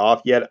whip it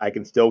off yet. I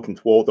can still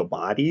control the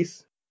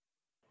bodies.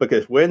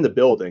 Because we're in the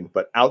building,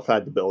 but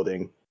outside the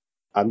building,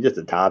 I'm just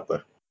a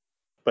toddler.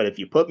 But if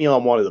you put me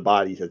on one of the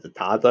bodies as a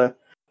toddler,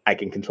 I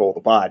can control the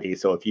body.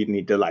 So if you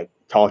need to like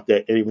talk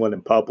to anyone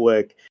in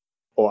public,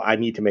 or I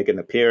need to make an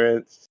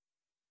appearance,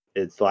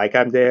 it's like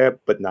I'm there,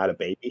 but not a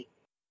baby.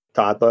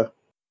 Toddler.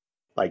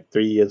 Like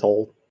 3 years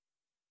old.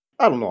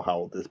 I don't know how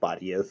old this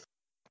body is.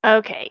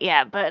 Okay,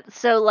 yeah, but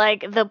so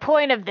like the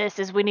point of this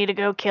is we need to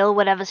go kill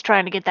whatever's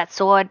trying to get that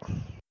sword.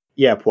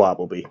 Yeah,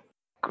 probably.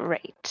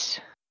 Great.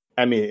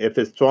 I mean, if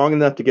it's strong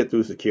enough to get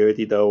through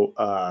security, though,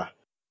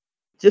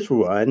 just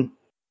run.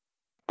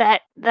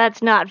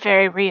 That's not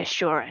very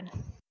reassuring.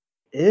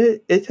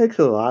 It takes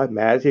a lot of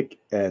magic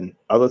and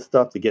other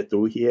stuff to get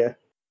through here.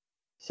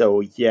 So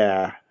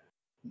yeah,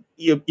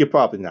 you're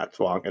probably not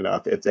strong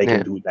enough if they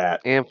can do that.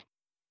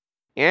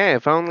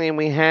 If only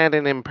we had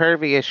an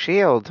impervious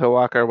shield to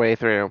walk our way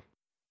through.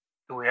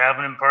 Do we have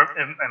an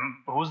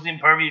who's the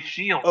impervious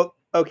shield? Oh,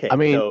 okay. I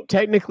mean,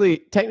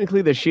 technically,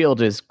 the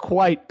shield is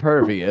quite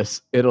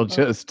pervious. It'll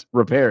just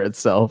repair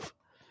itself.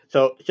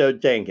 So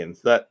Jenkins,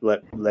 let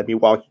me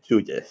walk you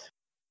through this.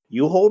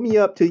 You hold me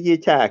up to the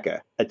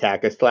attacker.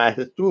 Attacker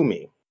slashes through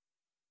me.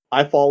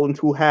 I fall in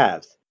two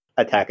halves.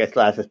 Attacker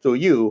slashes through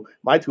you.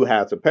 My two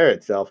halves repair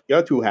itself.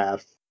 Your two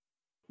halves.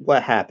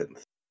 What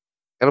happens?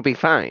 It'll be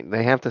fine.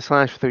 They have to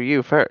slash through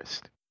you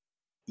first.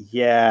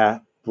 Yeah,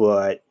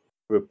 but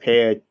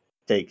repair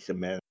takes a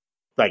minute.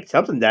 Like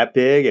something that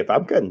big, if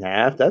I'm cut in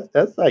half,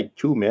 that's like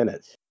 2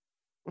 minutes.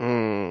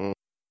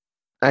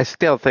 I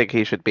still think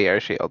he should be our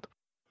shield.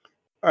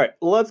 All right,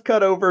 let's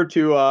cut over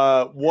to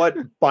what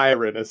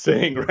Byron is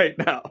saying right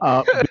now.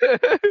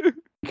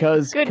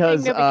 Because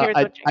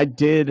I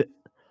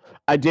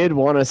did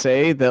want to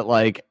say that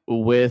like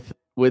with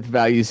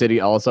Value City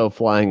also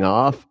flying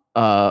off,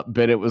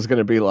 Bennett was going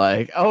to be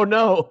like, "Oh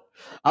no,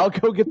 I'll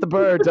go get the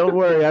bird. Don't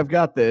worry, I've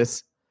got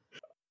this."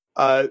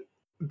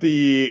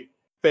 The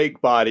fake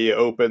body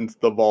opens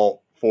the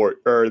vault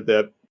or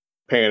the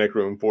panic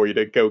room for you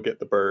to go get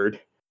the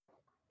bird,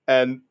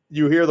 and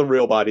you hear the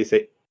real body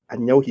say, "I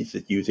know he's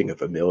just using a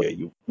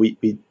familiar.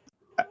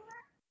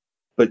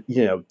 But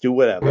do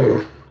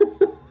whatever."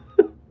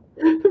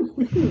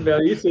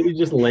 Value City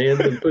just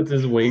lands and puts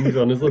his wings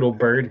on his little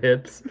bird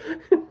hips.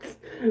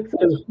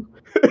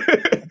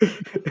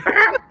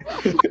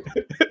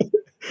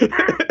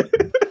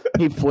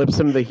 He flips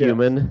him the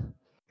human.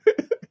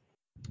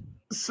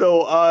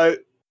 So,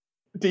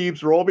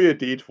 Deebs, roll me a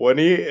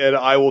d20, and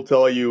I will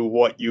tell you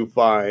what you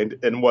find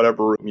in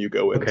whatever room you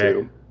go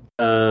into.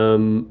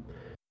 Okay.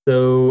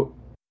 So,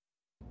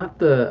 not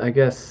the, I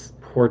guess,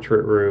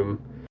 portrait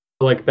room.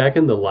 Like, back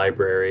in the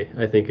library,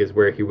 I think, is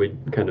where he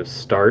would kind of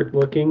start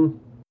looking.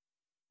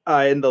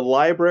 In the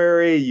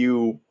library,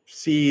 you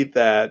see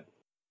that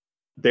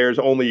there's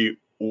only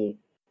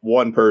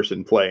one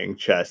person playing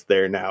chess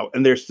there now,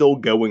 and they're still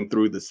going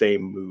through the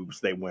same moves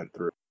they went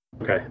through.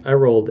 Okay, I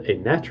rolled a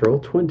natural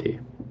 20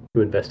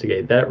 to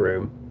investigate that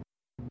room.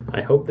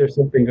 I hope there's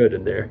something good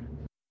in there.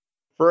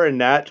 For a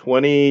nat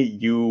 20,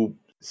 you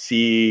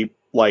see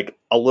like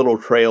a little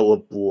trail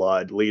of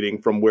blood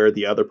leading from where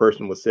the other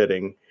person was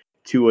sitting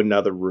to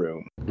another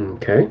room.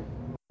 Okay,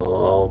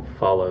 I'll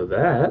follow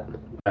that,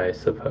 I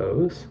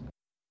suppose.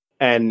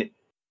 And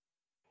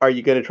are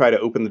you going to try to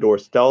open the door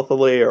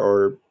stealthily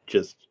or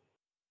just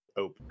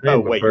open? Oh,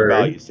 wait, you're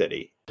Value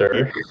City.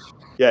 Sure.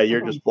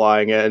 You're just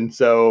flying in.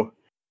 So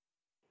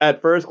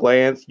at first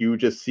glance, you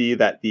just see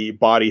that the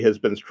body has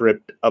been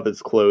stripped of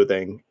its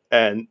clothing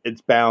and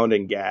it's bound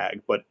and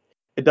gagged, but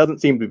it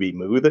doesn't seem to be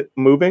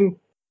moving.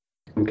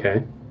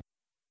 Okay.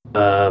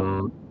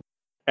 And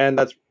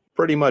that's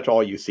pretty much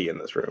all you see in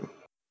this room.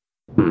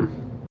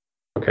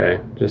 Okay,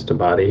 just a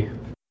body.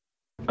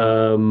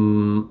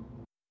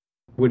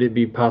 Would it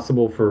be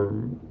possible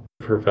for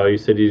Value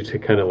City to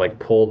kind of like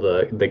pull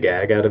the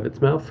gag out of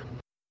its mouth?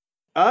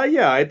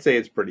 Yeah, I'd say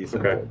it's pretty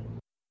simple. Okay.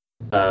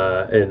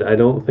 And I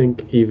don't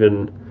think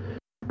even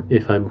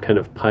if I'm kind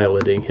of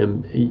piloting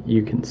him,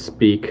 you can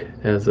speak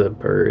as a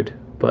bird,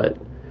 but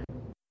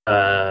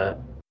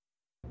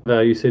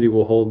Value City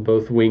will hold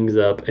both wings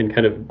up and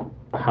kind of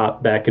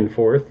hop back and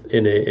forth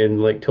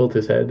and like tilt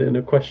his head in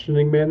a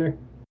questioning manner.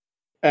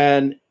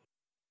 And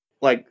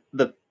like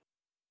the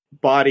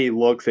body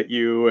looks at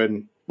you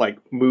and like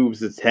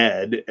moves its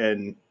head,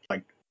 and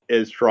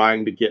is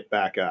trying to get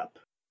back up.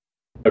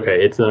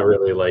 Okay, it's not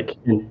really like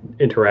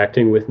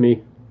interacting with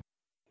me.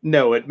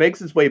 No, it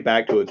makes its way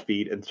back to its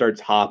feet and starts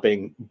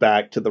hopping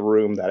back to the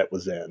room that it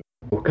was in.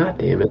 Oh, God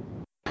damn it.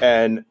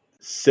 And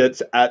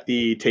sits at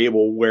the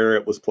table where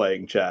it was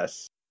playing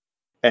chess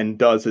and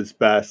does its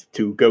best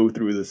to go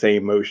through the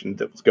same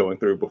motions it was going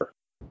through before.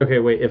 Okay,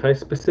 wait, if I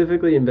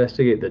specifically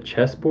investigate the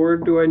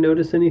chessboard, do I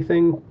notice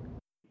anything?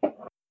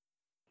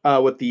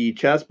 With the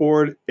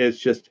chessboard, it's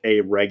just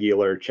a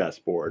regular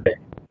chessboard.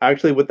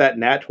 Actually, with that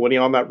nat 20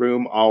 on that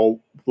room, I'll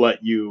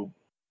let you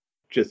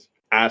just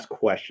ask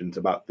questions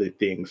about the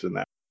things in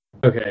that.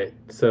 Okay,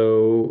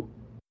 so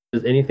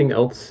does anything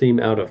else seem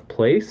out of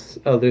place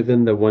other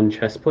than the one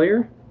chess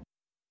player?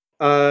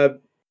 A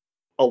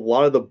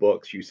lot of the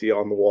books you see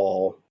on the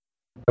wall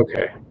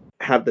Okay.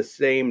 have the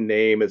same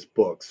name as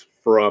books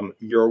from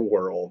your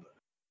world.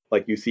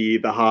 Like you see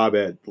The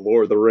Hobbit, The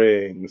Lord of the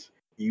Rings.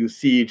 You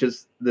see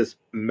just this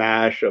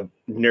mash of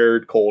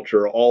nerd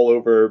culture all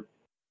over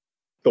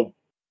the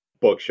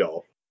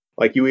bookshelf.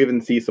 Like you even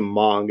see some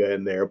manga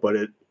in there, but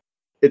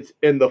it's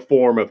in the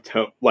form of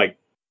like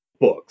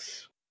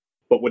books.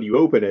 But when you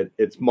open it,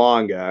 it's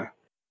manga,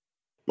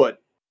 but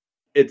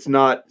it's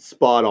not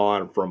spot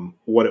on from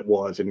what it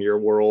was in your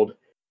world.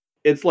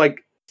 It's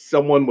like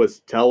someone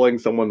was telling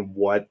someone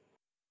what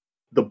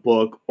the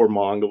book or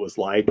manga was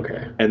like,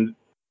 Okay. and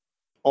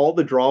all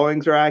the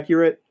drawings are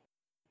accurate,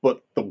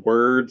 but the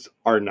words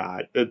are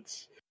not.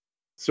 It's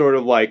sort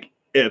of like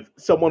if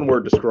someone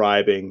were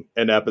describing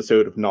an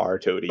episode of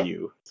Naruto to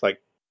you. It's like,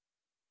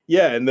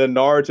 yeah, and then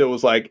Naruto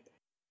was like,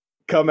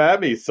 come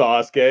at me,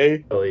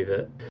 Sasuke. Believe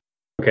it.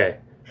 Okay.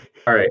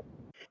 All right.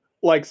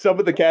 Like some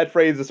of the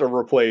catchphrases are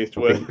replaced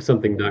with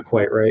Something not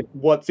quite right.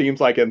 what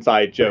seems like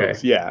inside jokes.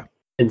 Okay. Yeah.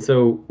 And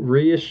so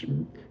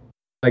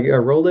I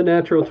rolled a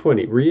natural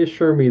 20.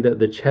 Reassure me that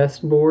the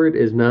chessboard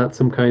is not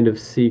some kind of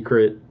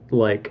secret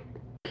like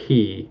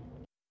key.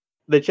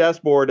 The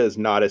chessboard is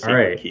not a secret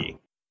Alright. key.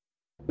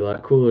 It'd be a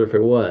lot cooler if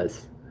it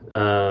was.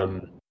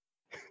 And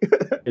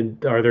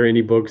are there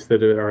any books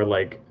that are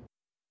like,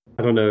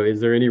 I don't know, is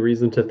there any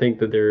reason to think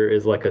that there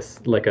is like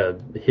a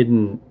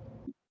hidden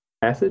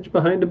passage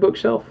behind a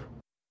bookshelf?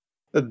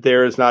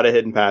 There is not a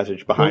hidden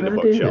passage behind a God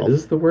damn it, bookshelf. This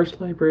is the worst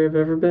library I've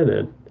ever been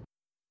in.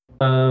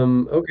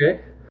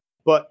 Okay.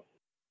 But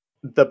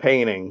the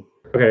painting,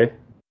 Okay.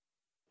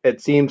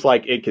 it seems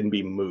like it can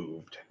be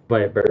moved.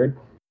 By a bird?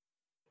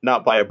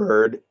 Not by a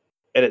bird.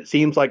 And it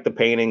seems like the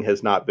painting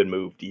has not been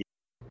moved yet.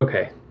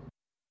 Okay.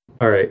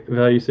 Alright.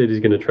 Value said he's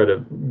going to try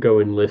to go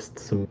enlist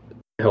some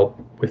help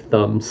with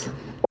thumbs.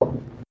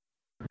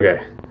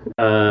 Okay.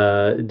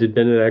 Did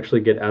Bennett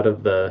actually get out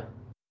of the...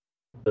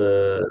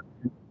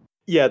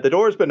 Yeah, the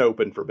door's been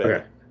open for Bennett.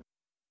 Okay.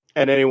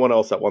 And anyone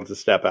else that wants to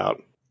step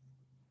out.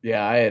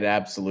 Yeah, I had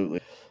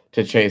absolutely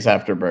to chase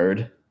after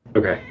Bird.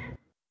 Okay.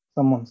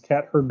 Someone's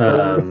cat heard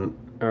bird.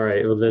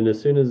 Alright, well then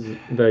as soon as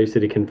Value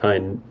City can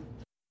find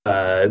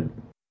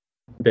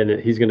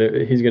Bennett, he's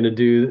gonna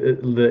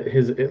do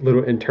his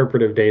little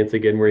interpretive dance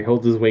again where he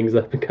holds his wings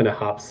up and kind of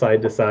hops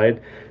side to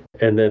side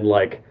and then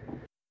like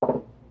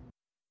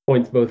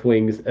points both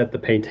wings at the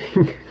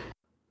painting.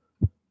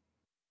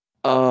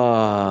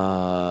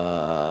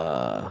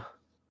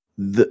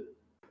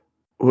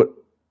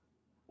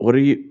 What do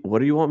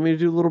you want me to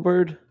do, little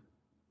bird?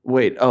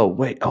 Wait,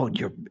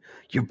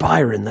 you're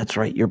Byron, that's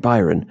right, you're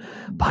Byron.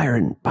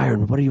 Byron,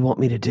 what do you want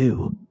me to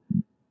do?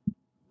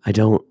 I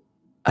don't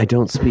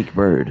speak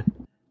bird.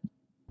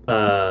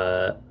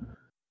 Oh,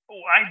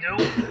 I do.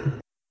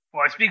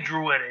 Well, I speak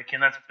Druidic,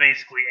 and that's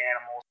basically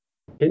animals.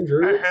 Can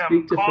Druid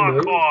speak to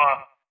familiars?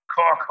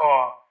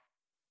 Caw.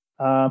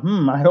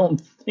 I don't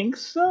think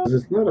so. 'Cause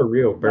it's not a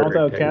real bird,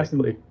 Without casting-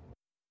 technically.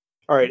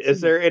 All right,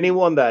 is there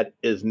anyone that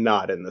is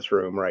not in this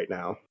room right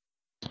now?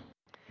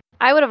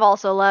 I would have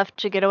also left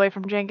to get away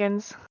from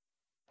Jenkins.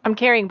 I'm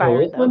carrying Oh,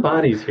 Byron, if my though.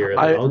 body's here,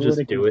 then I'll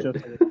just do it.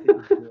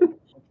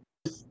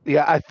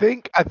 Yeah, I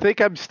think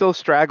I'm still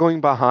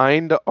straggling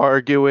behind,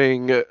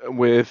 arguing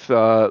with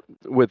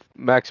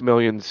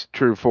Maximilian's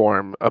true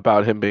form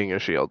about him being a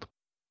shield.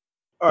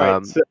 All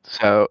right,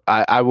 So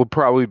I will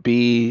probably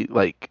be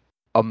like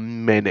a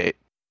minute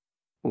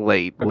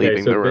late Okay,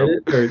 leaving so the room.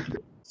 Bennett,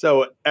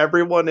 so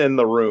everyone in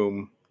the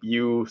room,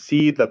 you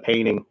see the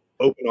painting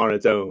open on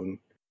its own,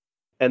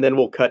 and then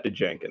we'll cut to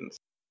Jenkins.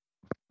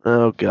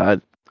 Oh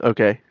God.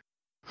 Okay.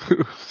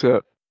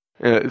 so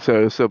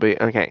be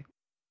okay.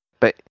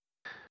 But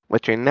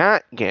what you're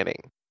not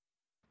getting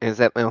is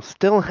that they'll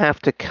still have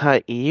to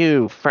cut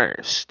you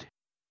first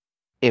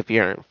if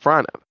you're in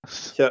front of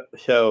us.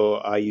 So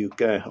are you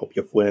gonna help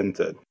your friend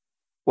to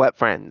What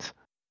friends?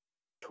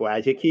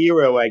 tragic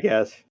hero, I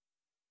guess?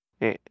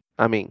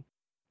 I mean,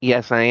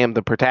 yes, I am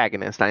the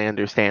protagonist. I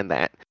understand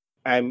that.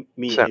 I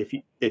mean, So-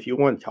 if you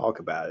want to talk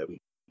about it, we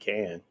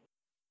can.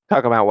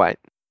 Talk about what?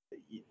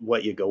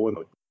 What you're going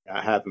with,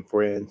 not having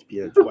friends,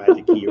 being a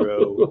tragic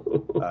hero.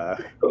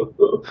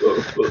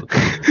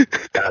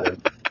 Got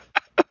him.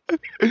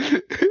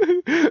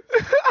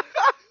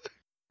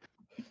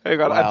 Hang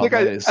on, Wow,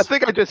 I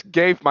think I just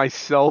gave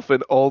myself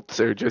an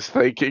ulcer just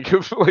thinking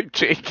of like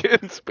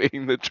Jenkins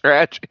being the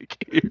tragic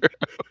hero.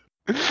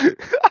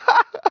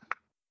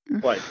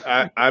 Like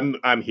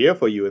I'm here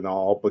for you and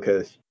all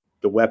because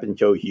the weapon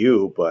chose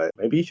you, but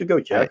maybe you should go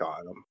check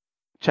on him.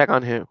 Check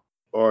on who?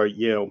 Or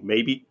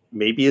maybe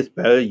it's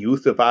better you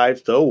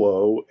survive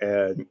solo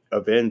and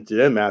avenge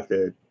them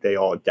after they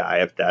all die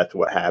if that's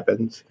what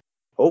happens.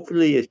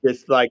 Hopefully, it's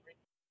just like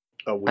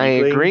a weakling.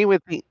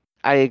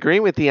 I agree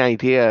with the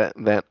idea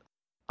that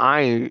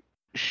I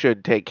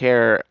should take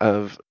care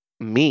of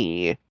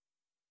me.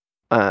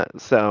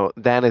 So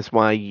that is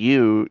why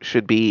you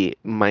should be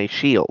my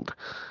shield.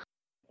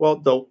 Well,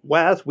 the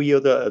last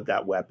wielder of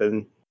that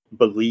weapon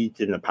believed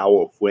in the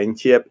power of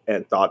friendship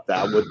and thought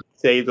that would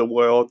save the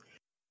world.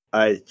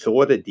 I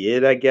sort of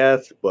did, I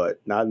guess, but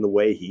not in the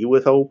way he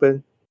was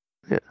hoping.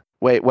 Yeah.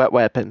 Wait, what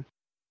weapon?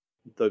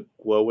 The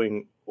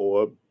glowing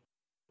orb.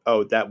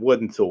 Oh, that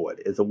wooden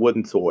sword. It's a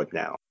wooden sword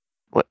now.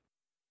 What?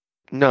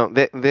 No,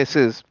 this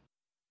is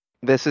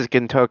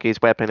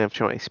Gintoki's weapon of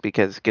choice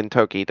because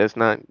Gintoki does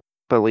not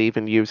believe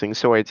in using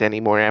swords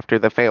anymore after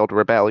the failed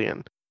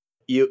rebellion.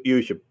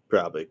 You should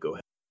probably go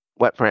ahead.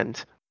 What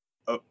friends?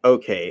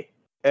 Okay.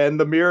 And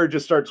the mirror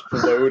just starts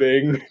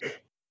floating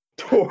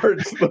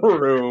towards the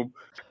room.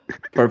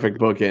 Perfect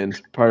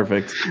bookend.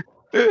 Perfect.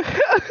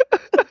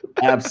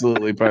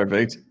 Absolutely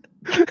perfect.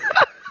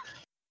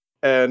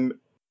 And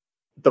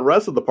the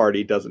rest of the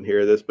party doesn't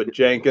hear this, but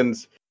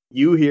Jenkins,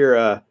 you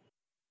hear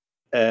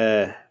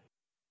uh-oh.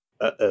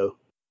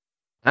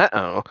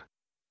 Uh-oh.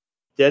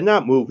 They're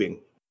not moving.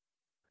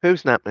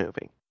 Who's not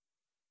moving?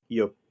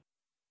 Your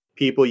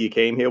people you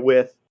came here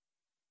with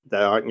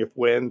that aren't your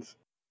friends.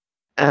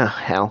 Oh,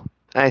 hell.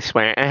 I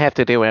swear, I have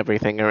to do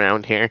everything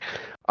around here.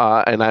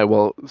 And I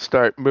will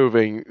start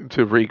moving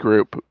to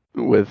regroup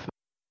with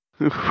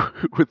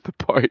the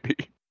party.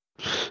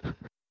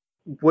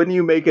 When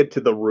you make it to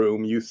the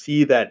room, you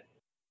see that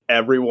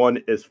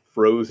everyone is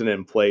frozen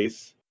in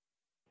place.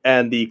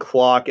 And the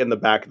clock in the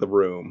back of the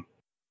room,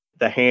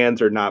 the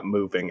hands are not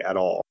moving at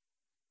all.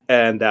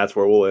 And that's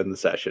where we'll end the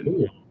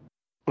session.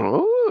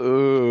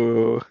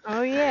 Ooh.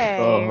 Oh, yeah.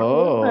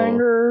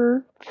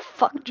 Oh,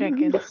 Fuck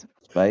Jenkins.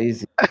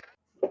 spicy.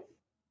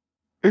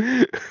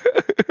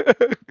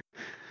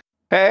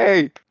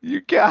 Hey,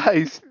 you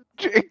guys,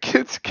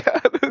 Jenkins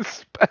got a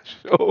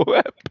special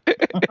weapon.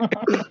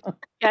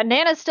 Yeah,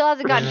 Nana still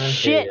hasn't gotten I hate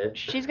shit. it.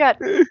 She's got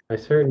I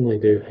certainly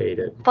do hate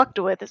it. fucked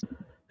with. This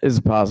is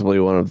possibly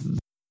one of the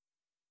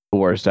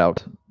worst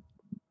out.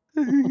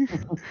 I'm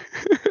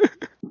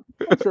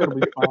sure it'll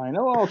be fine.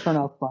 It'll all turn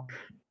out fine.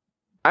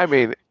 I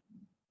mean,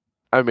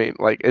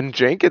 like in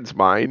Jenkins'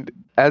 mind,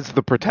 as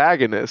the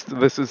protagonist,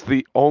 this is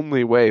the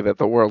only way that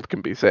the world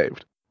can be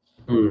saved.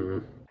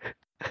 I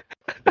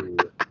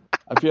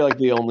feel like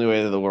the only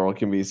way that the world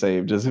can be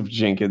saved is if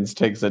Jenkins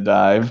takes a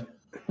dive.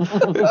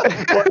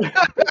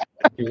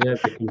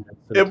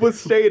 It was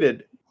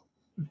stated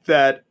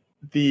that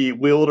the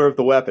wielder of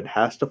the weapon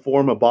has to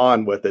form a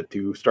bond with it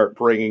to start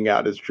bringing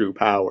out his true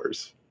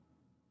powers.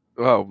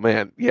 Oh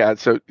man, yeah.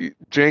 So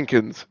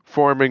Jenkins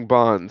forming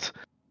bonds.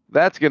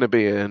 That's gonna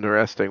be an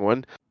interesting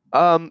one.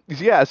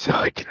 Yeah. So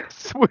I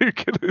guess we're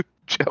gonna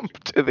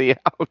jump to the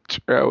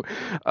outro.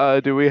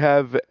 Do we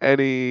have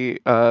any?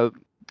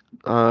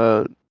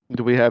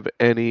 Do we have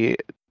any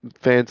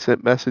fan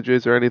sent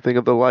messages or anything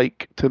of the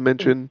like to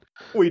mention?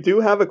 We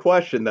do have a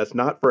question that's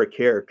not for a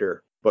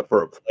character, but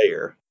for a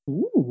player.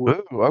 Ooh.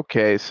 Ooh,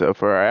 okay, so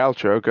for our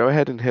outro, go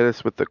ahead and hit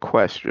us with the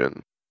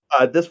question.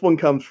 This one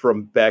comes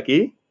from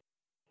Becky.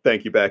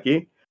 Thank you,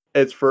 Becky.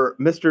 It's for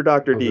Mr.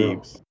 Dr.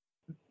 Deebs. No.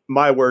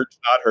 My words,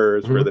 not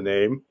hers, for the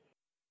name.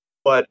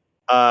 But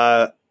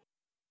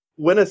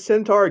when a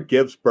centaur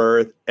gives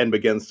birth and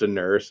begins to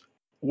nurse,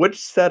 which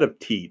set of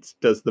teats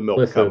does the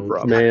milk come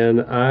from? Man,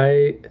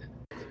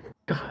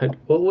 God,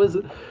 what was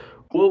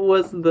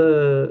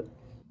the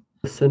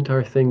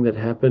centaur thing that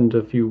happened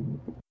a few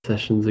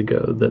sessions ago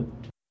that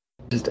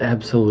just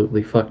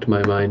absolutely fucked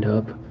my mind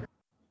up?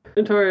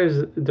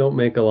 Centaurs don't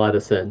make a lot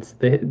of sense.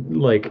 They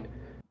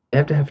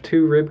have to have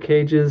 2 rib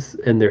cages,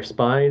 and their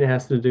spine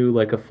has to do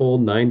like a full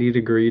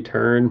 90-degree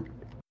turn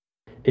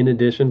in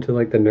addition to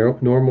like the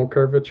normal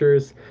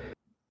curvatures.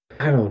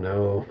 I don't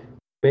know.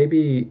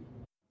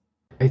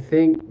 I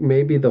think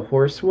maybe the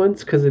horse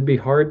ones, because it'd be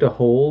hard to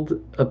hold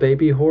a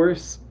baby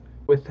horse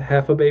with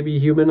half a baby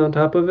human on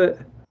top of it.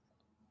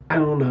 I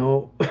don't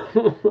know.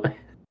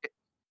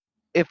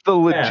 If the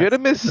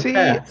legitimacy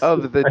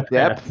of the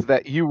depth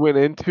that you went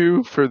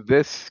into for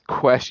this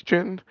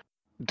question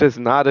does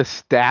not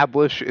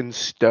establish in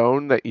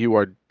stone that you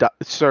are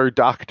Sir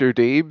Dr.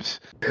 Deebs,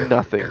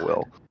 nothing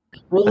will.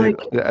 Well,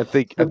 I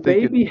think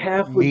baby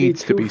half would be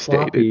too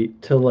floppy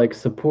to like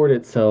support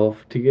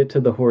itself to get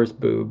to the horse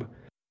boob.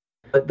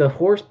 But the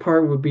horse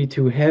part would be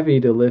too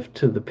heavy to lift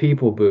to the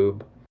people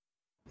boob.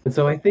 And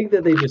so I think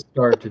that they just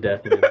starve to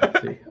death in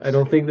infancy. I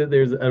don't think that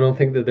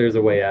there's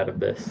a way out of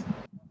this.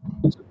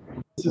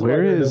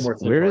 Where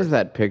is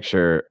that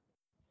picture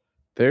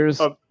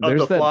There's Of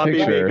there's the that floppy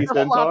picture. baby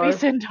The floppy centaur.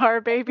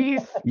 centaur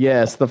babies.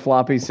 Yes, the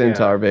floppy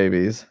centaur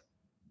babies.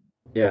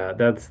 Yeah,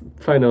 that's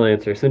final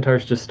answer.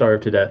 Centaurs just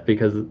starve to death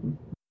because the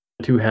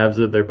two halves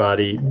of their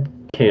body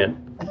can't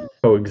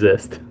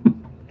coexist.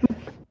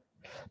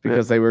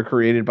 Because they were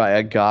created by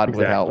a god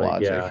without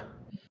Exactly, logic.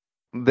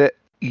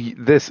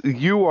 yeah.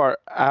 You are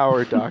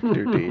our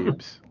Dr.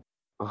 Deebs.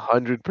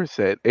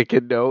 100%. It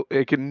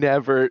can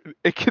never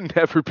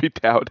be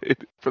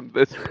doubted from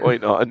this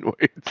point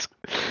onwards.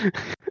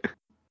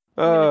 I'm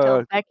gonna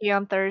tell Becky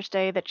on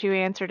Thursday that you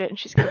answered it, and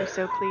she's gonna be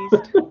so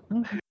pleased.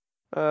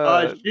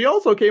 She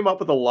also came up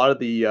with a lot of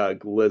the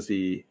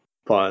glizzy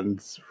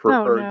puns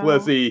or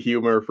glizzy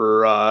humor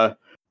for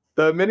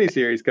the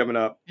miniseries coming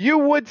up. You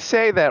would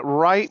say that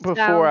right before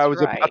Sounds I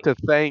was right. about to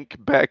thank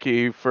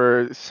Becky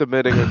for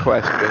submitting a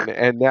question,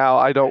 and now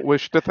I don't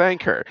wish to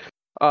thank her.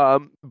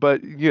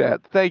 But yeah,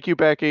 thank you,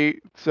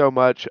 Becky, so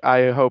much.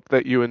 I hope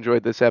that you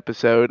enjoyed this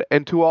episode.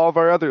 And to all of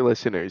our other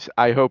listeners,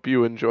 I hope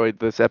you enjoyed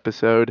this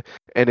episode.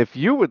 And if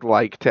you would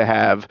like to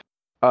have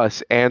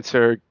us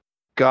answer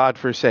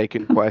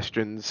godforsaken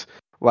questions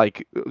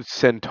like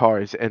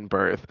centaurs and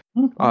birth,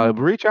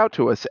 reach out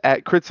to us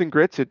at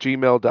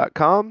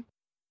critsandgrits@gmail.com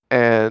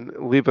and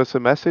leave us a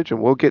message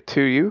and we'll get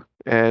to you.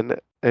 And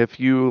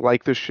if you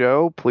like the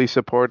show, please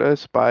support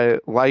us by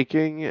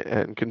liking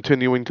and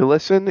continuing to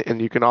listen.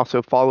 And you can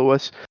also follow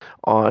us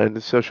on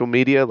social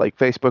media like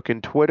Facebook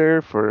and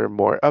Twitter for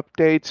more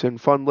updates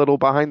and fun little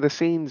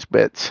behind-the-scenes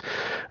bits.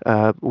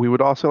 We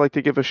would also like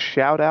to give a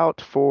shout-out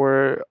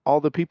for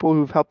all the people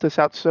who've helped us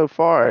out so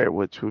far,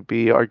 which would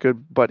be our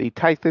good buddy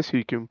Tithus, who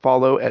you can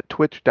follow at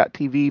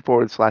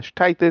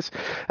twitch.tv/Tithus,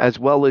 as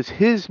well as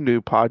his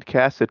new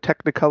podcast, The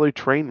Technicolor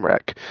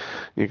Trainwreck.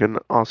 You can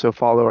also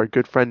follow our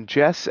good friend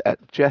Jess at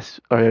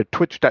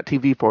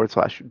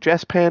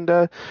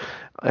twitch.tv/JessPanda,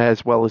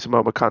 as well as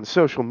Momocon's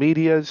social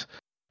medias.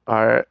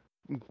 Our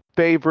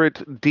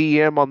favorite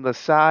DM on the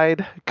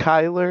side,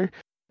 Kyler,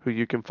 who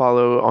you can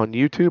follow on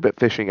YouTube at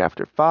Fishing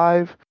After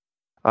 5.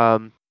 I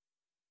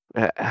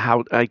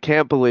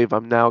can't believe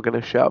I'm now going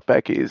to shout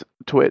Becky's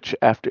Twitch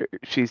after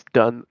she's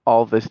done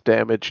all this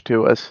damage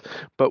to us,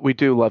 but we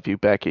do love you,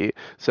 Becky.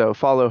 So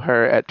follow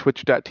her at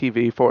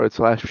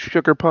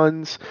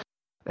twitch.tv/sugarpuns.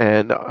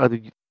 And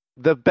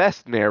the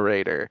best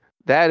narrator,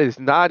 that is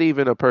not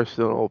even a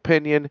personal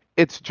opinion,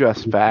 it's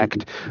just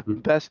fact.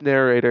 Best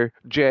narrator,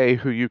 Jay,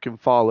 who you can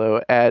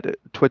follow at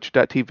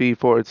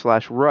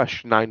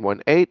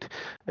twitch.tv/Rush918,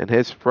 and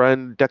his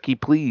friend Ducky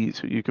Please,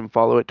 who you can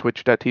follow at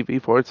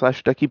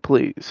twitch.tv/Ducky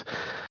Please.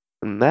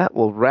 And that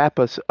will wrap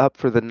us up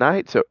for the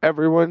night. So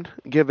everyone,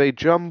 give a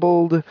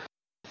jumbled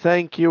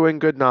thank you and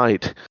good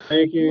night.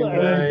 Thank you.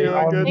 Thank you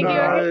and good Thank you.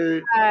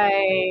 night.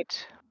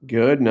 Right.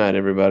 Good night,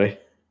 everybody.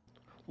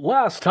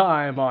 Last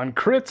time on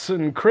Crits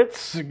and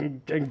Crits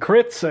and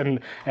Crits and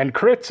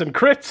Crits and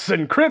Crits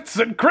and Crits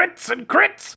and Crits and Crits.